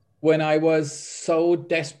 When I was so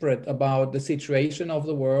desperate about the situation of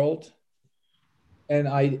the world, and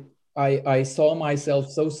I saw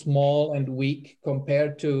myself so small and weak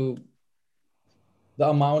compared to the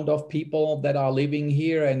amount of people that are living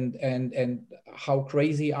here, and how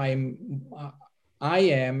crazy I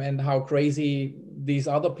am, and how crazy these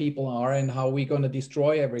other people are, and how we're going to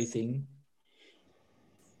destroy everything.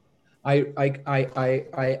 I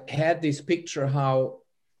had this picture how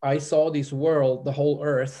I saw this world, the whole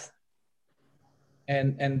earth,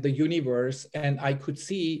 and the universe, and I could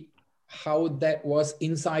see how that was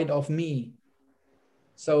inside of me.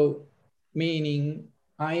 So, meaning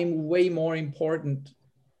I'm way more important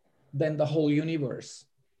than the whole universe.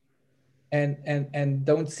 And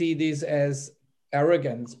don't see this as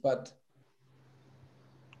arrogance, but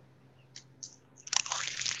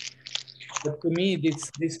to me,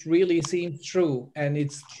 this really seems true, and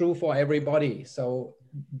it's true for everybody. So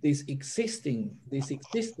this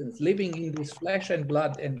existence, living in this flesh and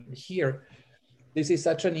blood, and here, this is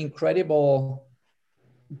such an incredible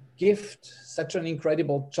gift, such an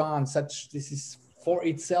incredible chance. This is for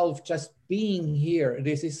itself, just being here.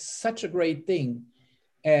 This is such a great thing.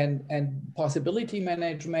 And possibility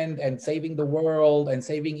management, and saving the world, and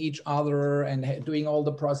saving each other, and doing all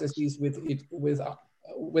the processes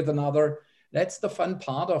with another. That's the fun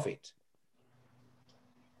part of it.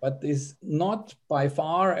 But it's not by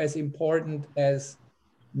far as important as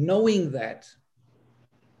knowing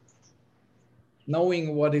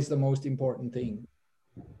what is the most important thing.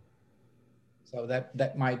 So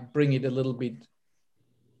that might bring it a little bit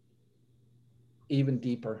even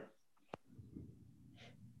deeper.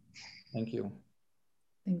 Thank you.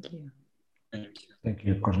 Thank you. Thank you. Thank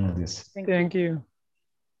you, Cornelius. Thank you.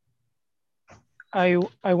 I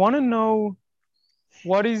want to know,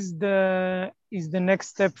 what is the next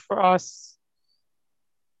step for us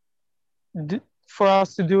to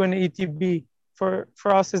do an ETB, for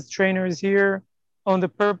us as trainers here, on the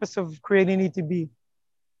purpose of creating ETB?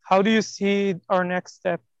 How do you see our next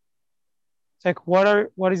step? Like,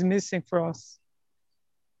 what is missing for us?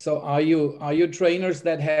 So are you trainers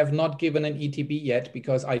that have not given an ETB yet?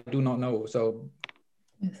 Because I do not know. So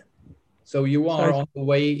yes. So you are on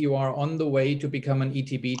the way to become an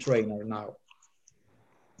ETB trainer now.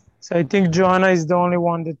 So I think Joanna is the only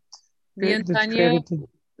one that Me and Tanya, created.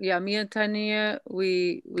 yeah, me and Tanya,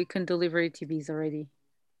 we can deliver ETBs already.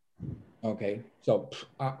 Okay, so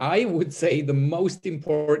I would say the most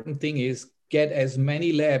important thing is get as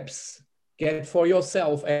many labs, get for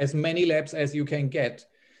yourself as many labs as you can get.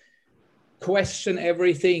 Question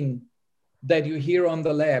everything that you hear on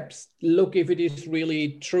the labs. Look if it is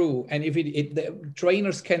really true. And if the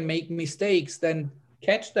trainers can make mistakes, then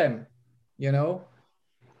catch them,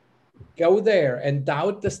 Go there and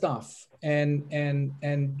doubt the stuff. And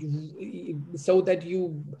so that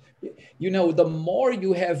the more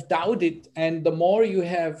you have doubted and the more you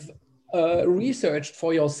have researched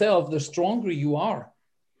for yourself, the stronger you are.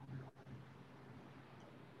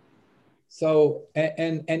 So,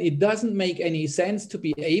 and it doesn't make any sense to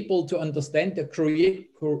be able to understand the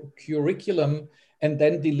curriculum and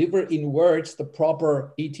then deliver in words the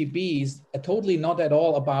proper ETBs. Totally not at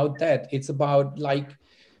all about that. It's about like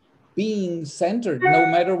being centered no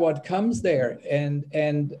matter what comes there, and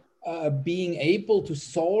being able to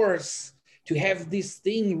source, to have this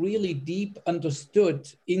thing really deep understood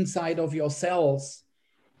inside of yourselves.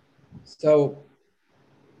 So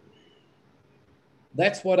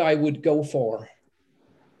that's what I would go for.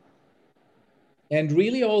 And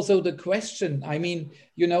really also the question, I mean,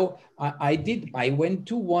 I went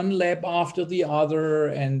to one lab after the other,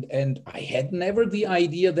 and I had never the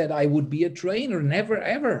idea that I would be a trainer, never,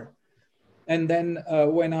 ever. And then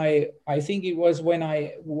when I think it was when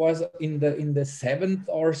I was in the 7th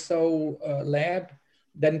or so lab,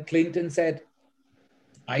 then Clinton said,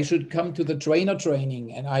 I should come to the trainer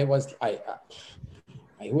training. And I was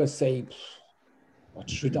saying, what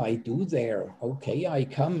should I do there? Okay, I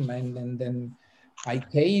come. And then I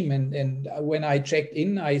came and when I checked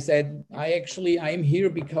in, I said, I'm here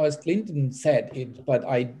because Clinton said it, but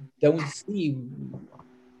I don't see,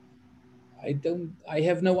 I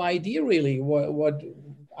have no idea really what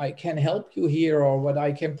I can help you here or what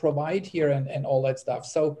I can provide here and all that stuff.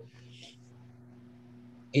 So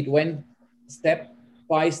it went step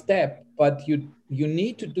by step, but you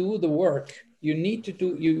need to do the work.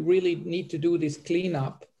 You really need to do this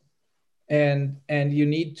cleanup, and you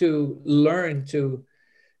need to learn to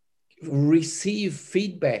receive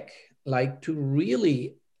feedback, like to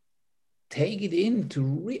really take it in,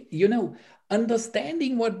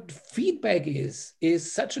 understanding what feedback is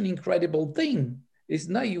such an incredible thing. It's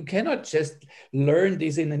no, you cannot just learn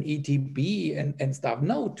this in an ETB and stuff.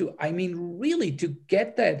 No, really to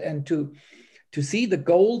get that and to see the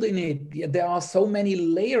gold in it. There are so many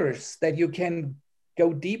layers that you can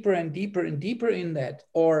go deeper and deeper and deeper in that.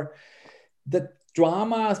 Or the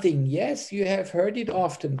drama thing, yes, you have heard it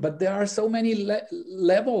often, but there are so many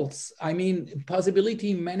levels. I mean,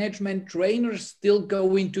 possibility management trainers still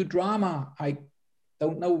go into drama. I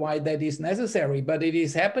don't know why that is necessary, but it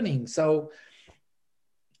is happening. So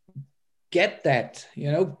get that,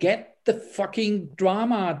 get the fucking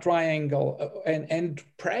drama triangle and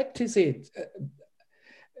practice it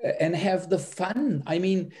and have the fun. I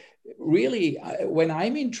mean, really, when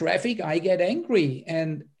I'm in traffic, I get angry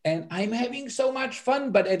and I'm having so much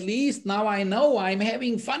fun, but at least now I know I'm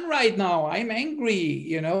having fun right now. I'm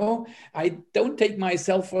angry, I don't take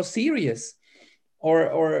myself for serious.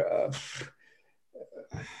 Or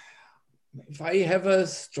if I have a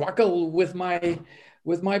struggle with my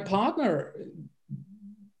partner,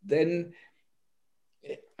 then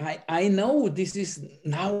I know this is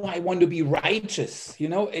now I want to be righteous, in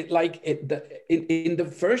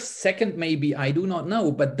the first second, maybe I do not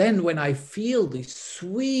know. But then when I feel this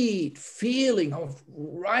sweet feeling of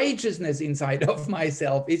righteousness inside of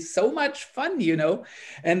myself, it's so much fun,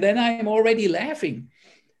 and then I'm already laughing.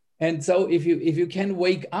 And so if you can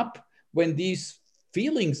wake up when these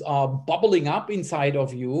feelings are bubbling up inside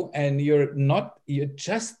of you and you're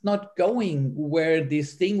just not going where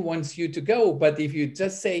this thing wants you to go, but if you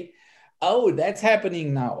just say, oh, that's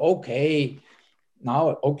happening now, okay,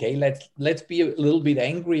 let's be a little bit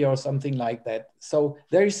angry or something like that. So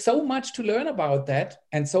there is so much to learn about that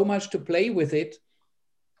and so much to play with it,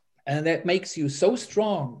 and that makes you so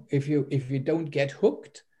strong if you don't get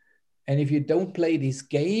hooked, and if you don't play this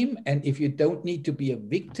game, and if you don't need to be a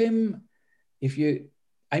victim.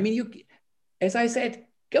 As I said,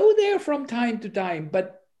 go there from time to time,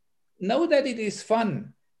 but know that it is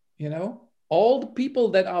fun. All the people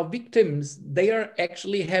that are victims, they are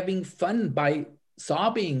actually having fun by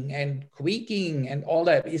sobbing and squeaking, and all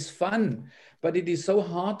that is fun. But it is so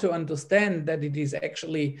hard to understand that it is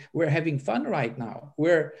actually, we're having fun right now.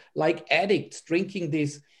 We're like addicts drinking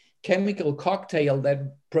this chemical cocktail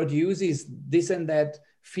that produces this and that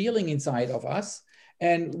feeling inside of us.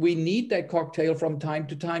 And we need that cocktail from time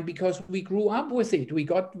to time because we grew up with it. We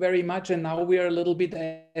got very much, and now we are a little bit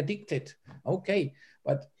addicted. Okay,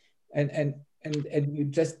 but and you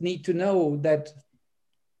just need to know that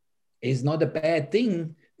it's not a bad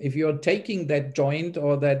thing if you're taking that joint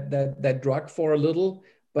or that drug for a little,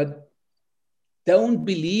 but don't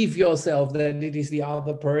believe yourself that it is the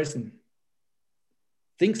other person.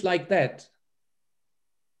 Things like that.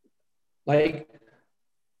 Like,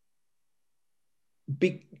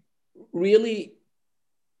 really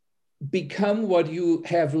become what you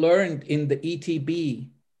have learned in the ETB.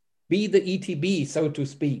 Be the ETB, so to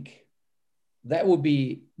speak. That would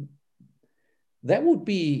be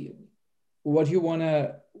what you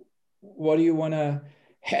wanna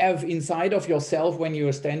have inside of yourself when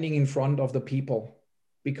you're standing in front of the people,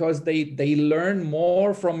 because they learn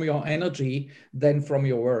more from your energy than from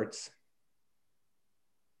your words.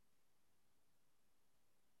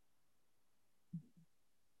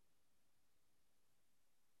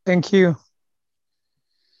 Thank you.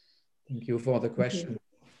 Thank you for the question.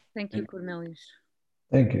 Thank you, Cornelius.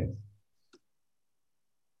 Thank you.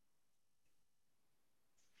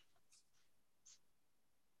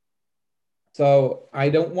 So I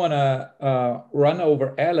don't want to run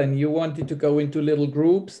over Alan. You wanted to go into little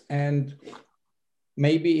groups, and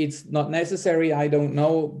maybe it's not necessary. I don't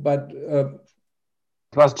know, but it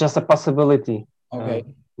was just a possibility.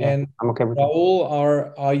 Okay. Yeah, and I'm okay with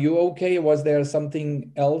Raul, are you okay? Was there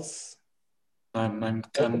something else? I'm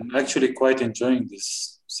actually quite enjoying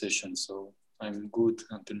this session, so I'm good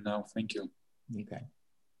until now. Thank you. Okay.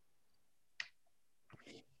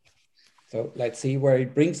 So let's see where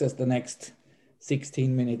it brings us the next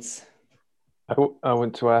 16 minutes. I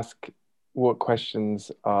want to ask what questions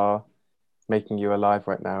are making you alive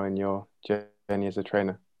right now in your journey as a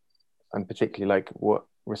trainer? And particularly, like, what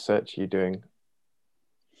research are you doing?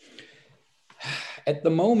 At the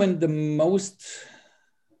moment, the most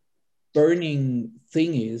burning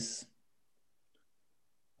thing is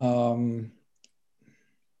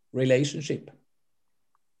relationship.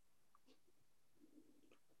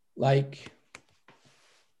 Like,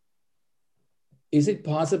 is it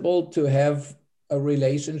possible to have a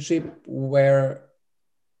relationship where,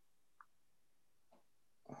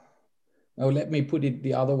 now let me put it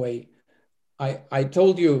the other way. I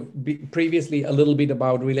told you previously a little bit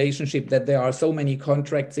about relationship, that there are so many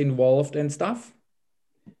contracts involved and stuff.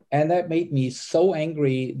 And that made me so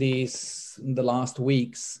angry the last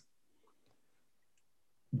weeks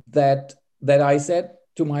that I said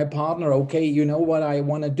to my partner, okay, you know what I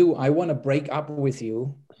want to do? I want to break up with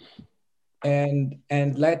you, and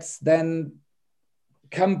let's then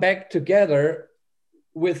come back together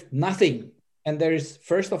with nothing. And there's,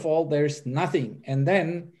 first of all, there's nothing. And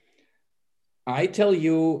then I tell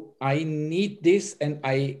you, I need this and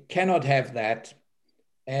I cannot have that.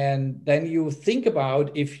 And then you think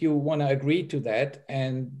about if you want to agree to that.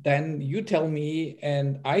 And then you tell me,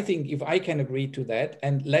 and I think if I can agree to that,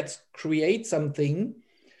 and let's create something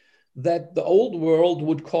that the old world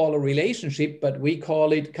would call a relationship, but we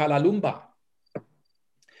call it kalalumba.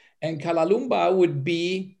 And kalalumba would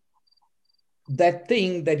be that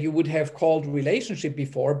thing that you would have called relationship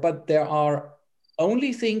before, but there are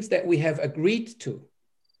only things that we have agreed to.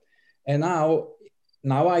 And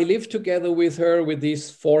now I live together with her with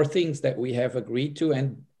these 4 things that we have agreed to.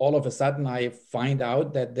 And all of a sudden I find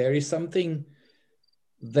out that there is something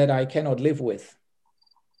that I cannot live with.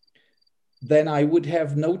 Then I would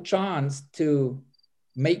have no chance to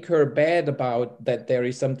make her bad about that there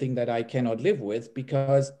is something that I cannot live with,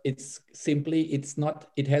 because it's simply,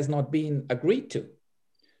 it has not been agreed to.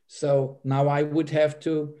 So now I would have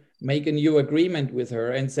to make a new agreement with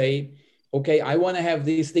her and say, okay, I want to have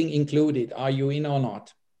this thing included. Are you in or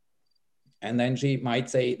not? And then she might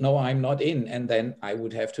say, no, I'm not in. And then I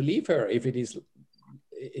would have to leave her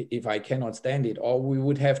if I cannot stand it, or we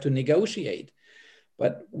would have to negotiate.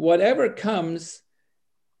 But whatever comes,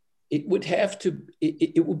 it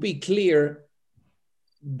would be clear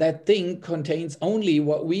that thing contains only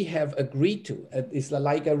what we have agreed to. It's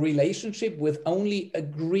like a relationship with only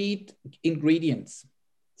agreed ingredients,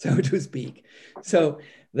 so to speak. So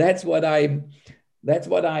that's what I'm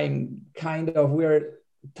kind of, we're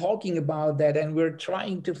talking about that, and we're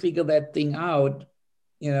trying to figure that thing out,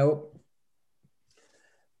 you know.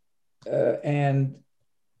 And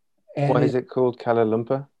Why is it called Kala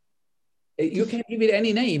Lumpur? You can give it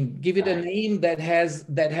any name. Give it a name that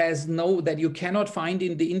you cannot find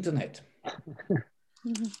in the internet.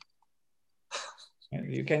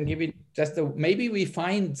 You can give it maybe we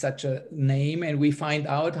find such a name and we find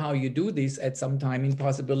out how you do this at some time in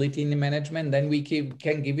possibility management. Then we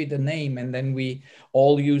can give it a name, and then we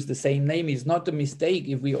all use the same name. It's not a mistake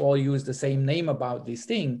if we all use the same name about this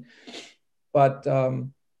thing. But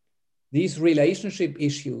these relationship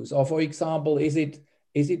issues, or for example, is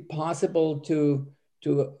it possible to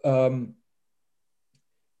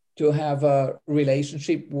have a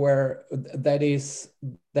relationship where that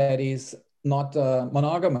is not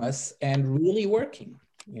monogamous and really working?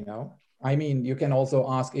 You know, I mean, you can also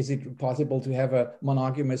ask, is it possible to have a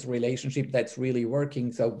monogamous relationship that's really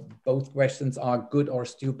working? So both questions are good or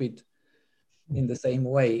stupid in the same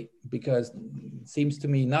way, because it seems to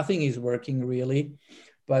me nothing is working really.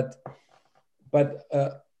 But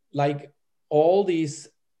like all these,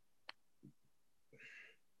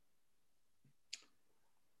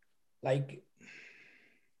 like,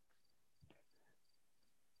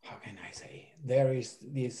 how can I say, there is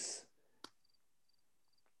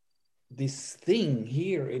this thing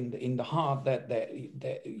here in the heart that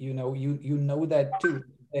you know that too,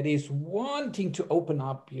 that is wanting to open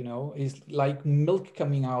up, you know, is like milk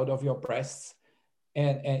coming out of your breasts,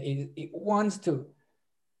 and it wants to,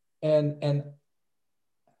 and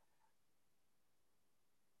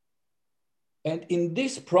in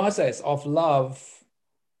this process of love,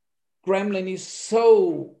 Gremlin is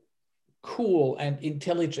so cool and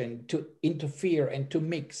intelligent to interfere and to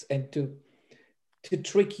mix and to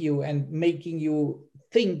trick you and making you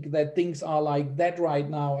think that things are like that right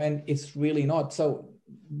now, and it's really not. So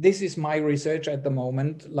this is my research at the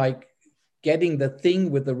moment, like getting the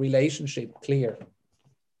thing with the relationship clear,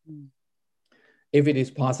 if it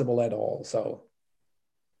is possible at all. So,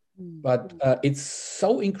 but it's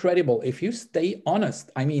so incredible if you stay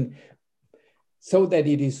honest. I mean, so that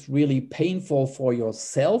it is really painful for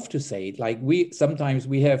yourself to say it. Like sometimes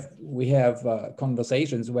we have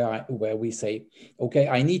conversations where we say, okay,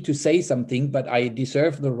 I need to say something, but I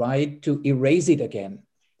deserve the right to erase it again.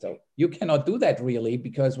 So you cannot do that really,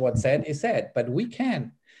 because what's said is said, but we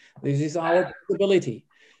can. This is our possibility.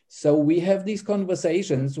 So we have these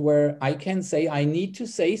conversations where I can say, I need to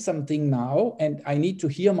say something now, and I need to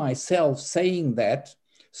hear myself saying that,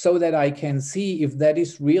 so that I can see if that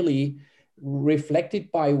is really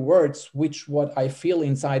reflected by words, what I feel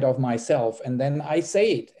inside of myself. And then I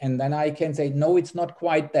say it, and then I can say, no, it's not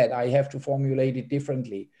quite that. I have to formulate it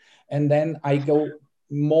differently. And then I go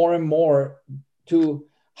more and more to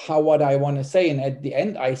what I want to say. And at the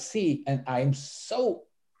end I see, and I'm so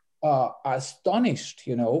astonished,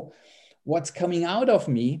 what's coming out of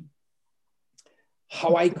me,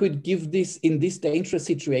 how I could give this in this dangerous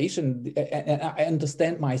situation. And I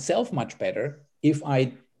understand myself much better if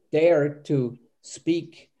I dare to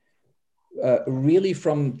speak really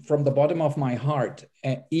from the bottom of my heart,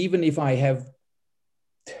 even if I have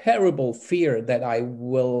terrible fear that I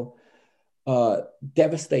will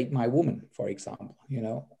devastate my woman, for example,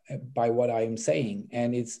 by what I am saying.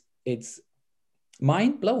 And it's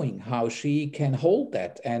mind-blowing how she can hold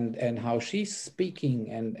that, and how she's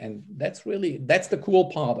speaking, and that's the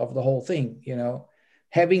cool part of the whole thing,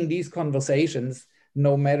 having these conversations,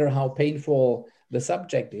 no matter how painful the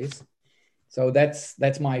subject is. So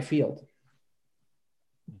that's my field.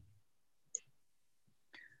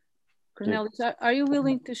 Cornelius, are you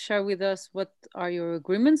willing to share with us what are your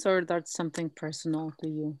agreements, or that's something personal to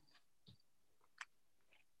you?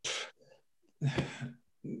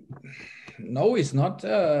 No, it's not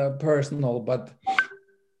personal, but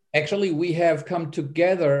actually we have come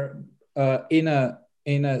together in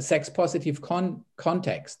a sex positive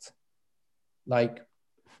context. Like,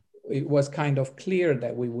 it was kind of clear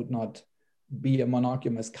that we would not be a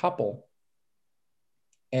monogamous couple,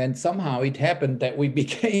 and somehow it happened that we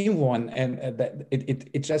became one, and that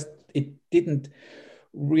it didn't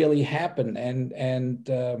really happen, and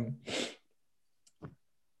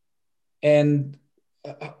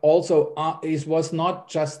also it was not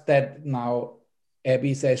just that now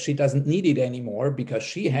Abby says she doesn't need it anymore because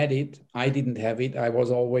she had it. I didn't have it. I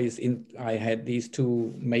was always I had these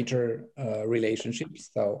two major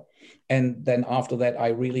relationships. So, and then after that, I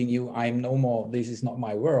really knew I'm no more, this is not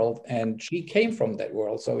my world. And she came from that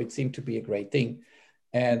world. So it seemed to be a great thing.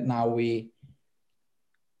 And now we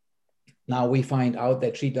find out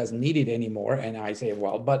that she doesn't need it anymore. And I say,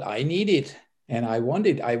 well, but I need it. And I want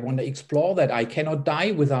it. I want to explore that. I cannot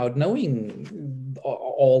die without knowing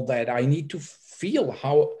all that. I need to feel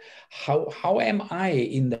how am I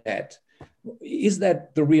in that? Is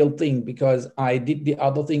that the real thing? Because I did the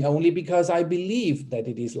other thing only because I believed that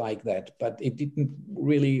it is like that, but it didn't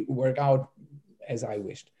really work out as I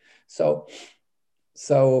wished. So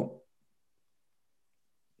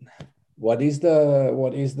what is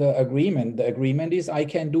the agreement? The agreement is I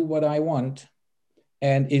can do what I want,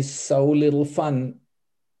 and is so little fun.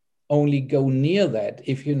 Only go near that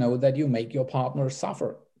if you know that you make your partner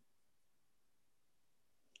suffer.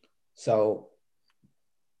 So,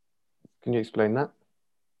 can you explain that?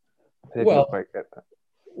 Well, quite get that.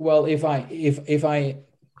 Well, if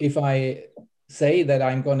I say that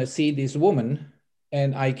I'm going to see this woman,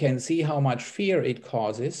 and I can see how much fear it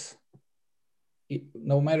causes,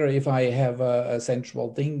 no matter if I have a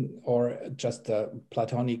sensual thing or just a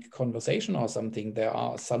platonic conversation or something, there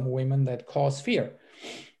are some women that cause fear,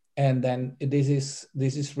 and then this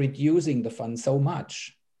is reducing the fun so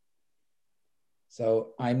much. So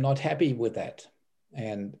I'm not happy with that,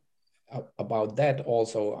 and about that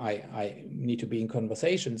also I need to be in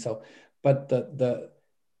conversation. So, but the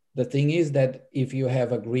thing is that if you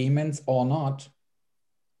have agreements or not,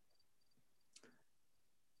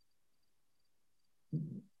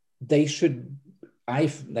 they should,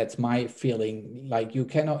 that's my feeling, like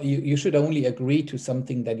you should only agree to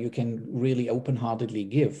something that you can really open-heartedly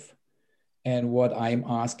give. And what I'm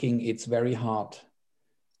asking, it's very hard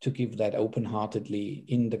to give that open-heartedly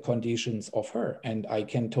in the conditions of her. And I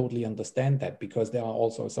can totally understand that, because there are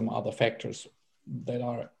also some other factors that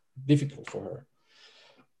are difficult for her.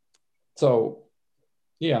 So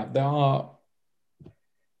yeah,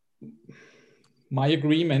 my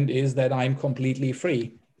agreement is that I'm completely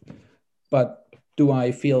free, but do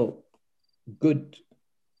I feel good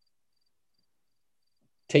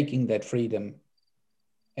taking that freedom?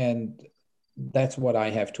 And that's what I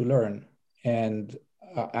have to learn. And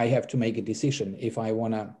I have to make a decision if I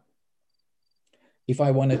want to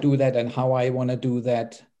do that, and how I want to do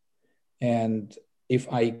that, and if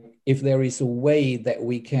there is a way that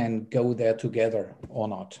we can go there together or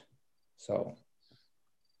not. So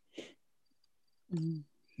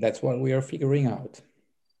That's what we are figuring out.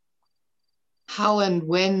 How and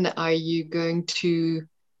when are you going to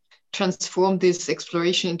transform this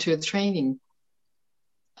exploration into a training?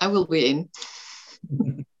 I will be in.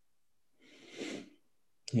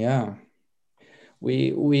 Yeah,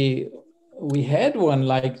 we had one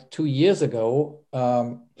like 2 years ago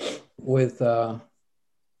with Anne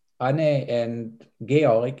and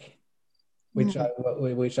Georg, which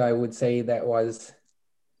I would say that was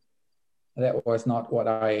not what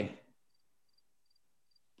I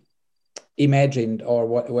imagined or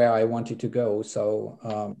where I wanted to go.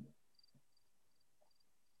 So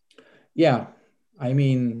yeah, I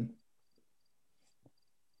mean,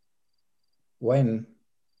 when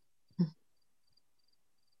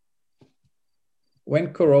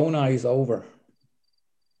Corona is over.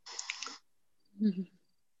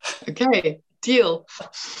 Okay, deal.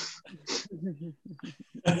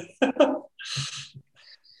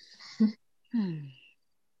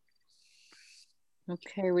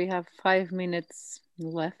 Okay, we have 5 minutes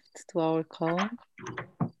left to our call.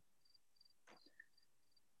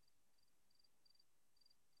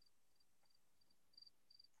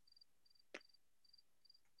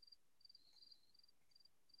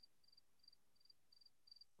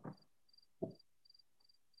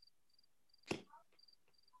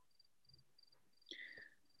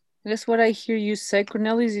 I guess what I hear you say,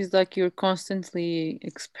 Cornelius, is like you're constantly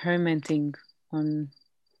experimenting on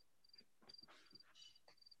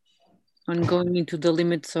going into the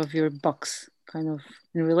limits of your box, kind of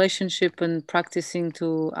in relationship, and practicing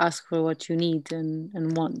to ask for what you need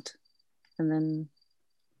and want, and then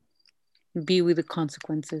be with the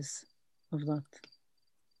consequences of that.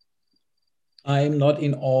 I'm not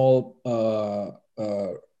in all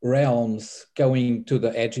realms going to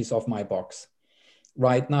the edges of my box.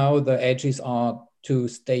 Right now, the edges are to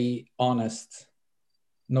stay honest,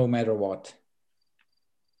 no matter what.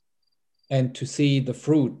 And to see the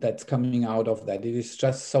fruit that's coming out of that. It is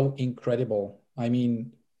just so incredible. I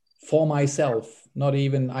mean, for myself, I'm not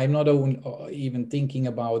even thinking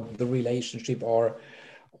about the relationship or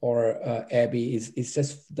Abby. It's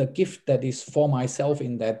just the gift that is for myself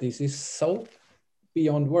in that. This is so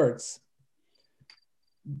beyond words.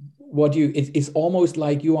 It's almost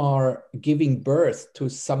like you are giving birth to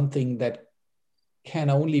something that can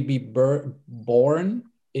only be born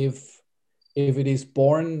if it is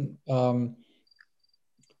born,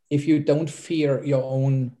 if you don't fear your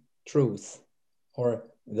own truth, or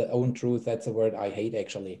the own truth, that's a word I hate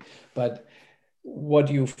actually, but what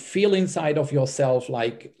you feel inside of yourself,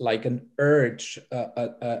 like an urge,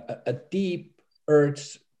 a deep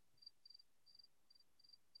urge,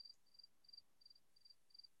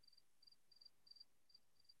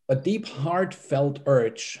 a deep heartfelt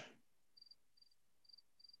urge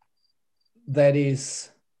that is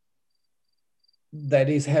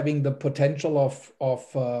having the potential of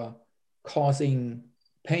causing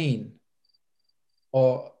pain,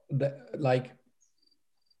 or like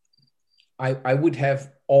I would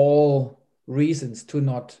have all reasons to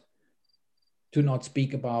not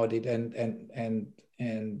speak about it and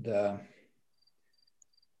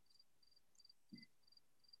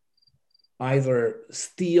either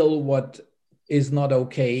steal what is not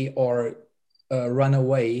okay or run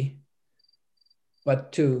away,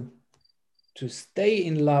 but to stay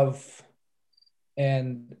in love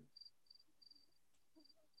and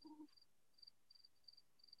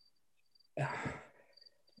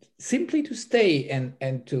simply to stay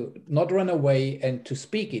and to not run away and to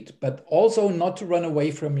speak it, but also not to run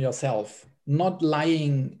away from yourself, not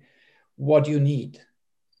lying what you need.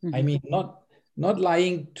 Mm-hmm. I mean, not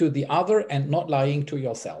lying to the other and not lying to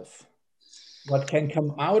yourself. What can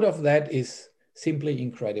come out of that is simply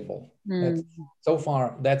incredible. That's so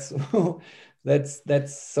far, that's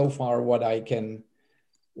so far what I can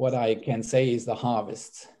say is the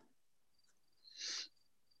harvest.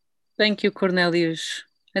 Thank you, Cornelius.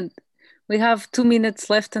 And we have 2 minutes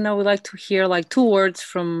left, and I would like to hear like 2 words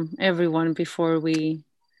from everyone before we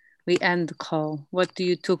end the call. What do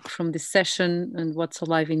you took from this session, and what's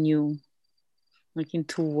alive in you? Like in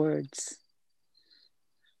 2 words.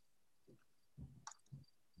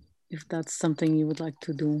 If that's something you would like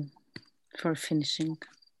to do for finishing.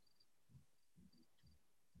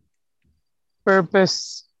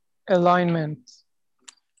 Purpose, alignment.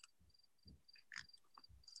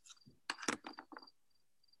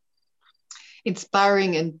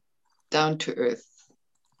 Inspiring and down to earth.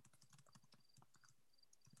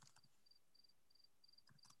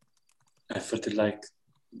 I felt it like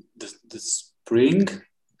the spring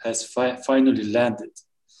has finally landed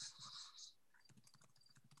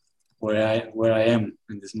where I am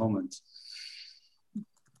in this moment.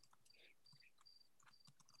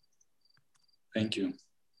 Thank you.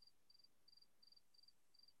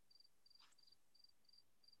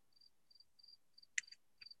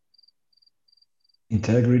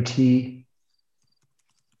 Integrity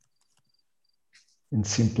and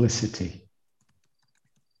simplicity.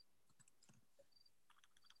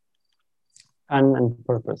 Fun and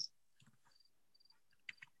purpose.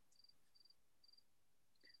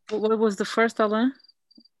 What was the first, Alain?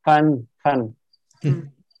 Fun.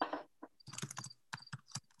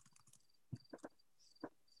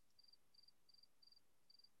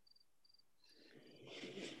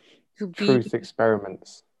 To be Truth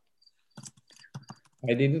experiments.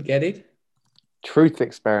 I didn't get it. Truth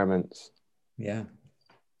experiments. Yeah.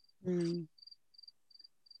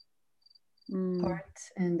 Heart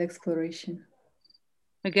and exploration.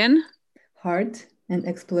 Again? Heart and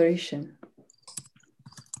exploration.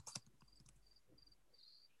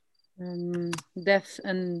 Death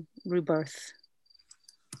and rebirth.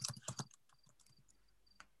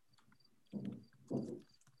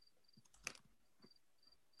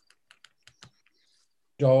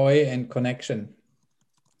 Joy and connection.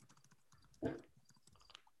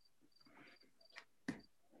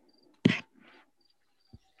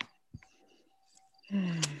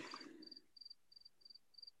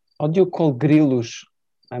 How do you call grilos?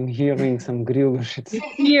 I'm hearing some grilos. It's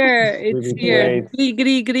here. It's really here.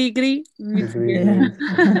 great. Gri. It's here.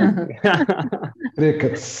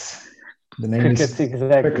 Crickets. The name Crickets, is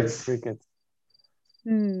exactly. crickets. Crickets.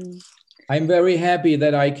 I'm very happy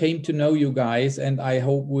that I came to know you guys, and I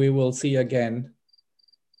hope we will see again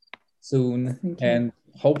soon, and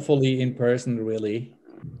hopefully in person, really.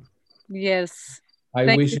 Yes. I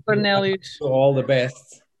Thank wish you, Cornelius. you all the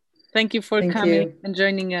best. Thank you for coming and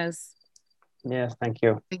joining us. Yes, thank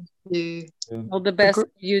you. Thank you. All the best to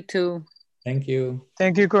you too. Thank you.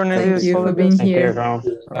 Thank you, Cornelius. Thank you for being here.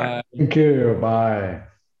 Bye. Thank you. Bye.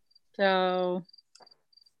 Ciao.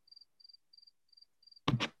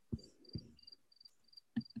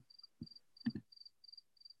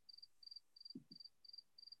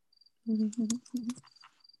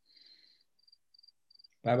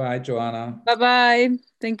 Bye-bye, Joanna. Bye-bye.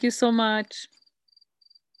 Thank you so much.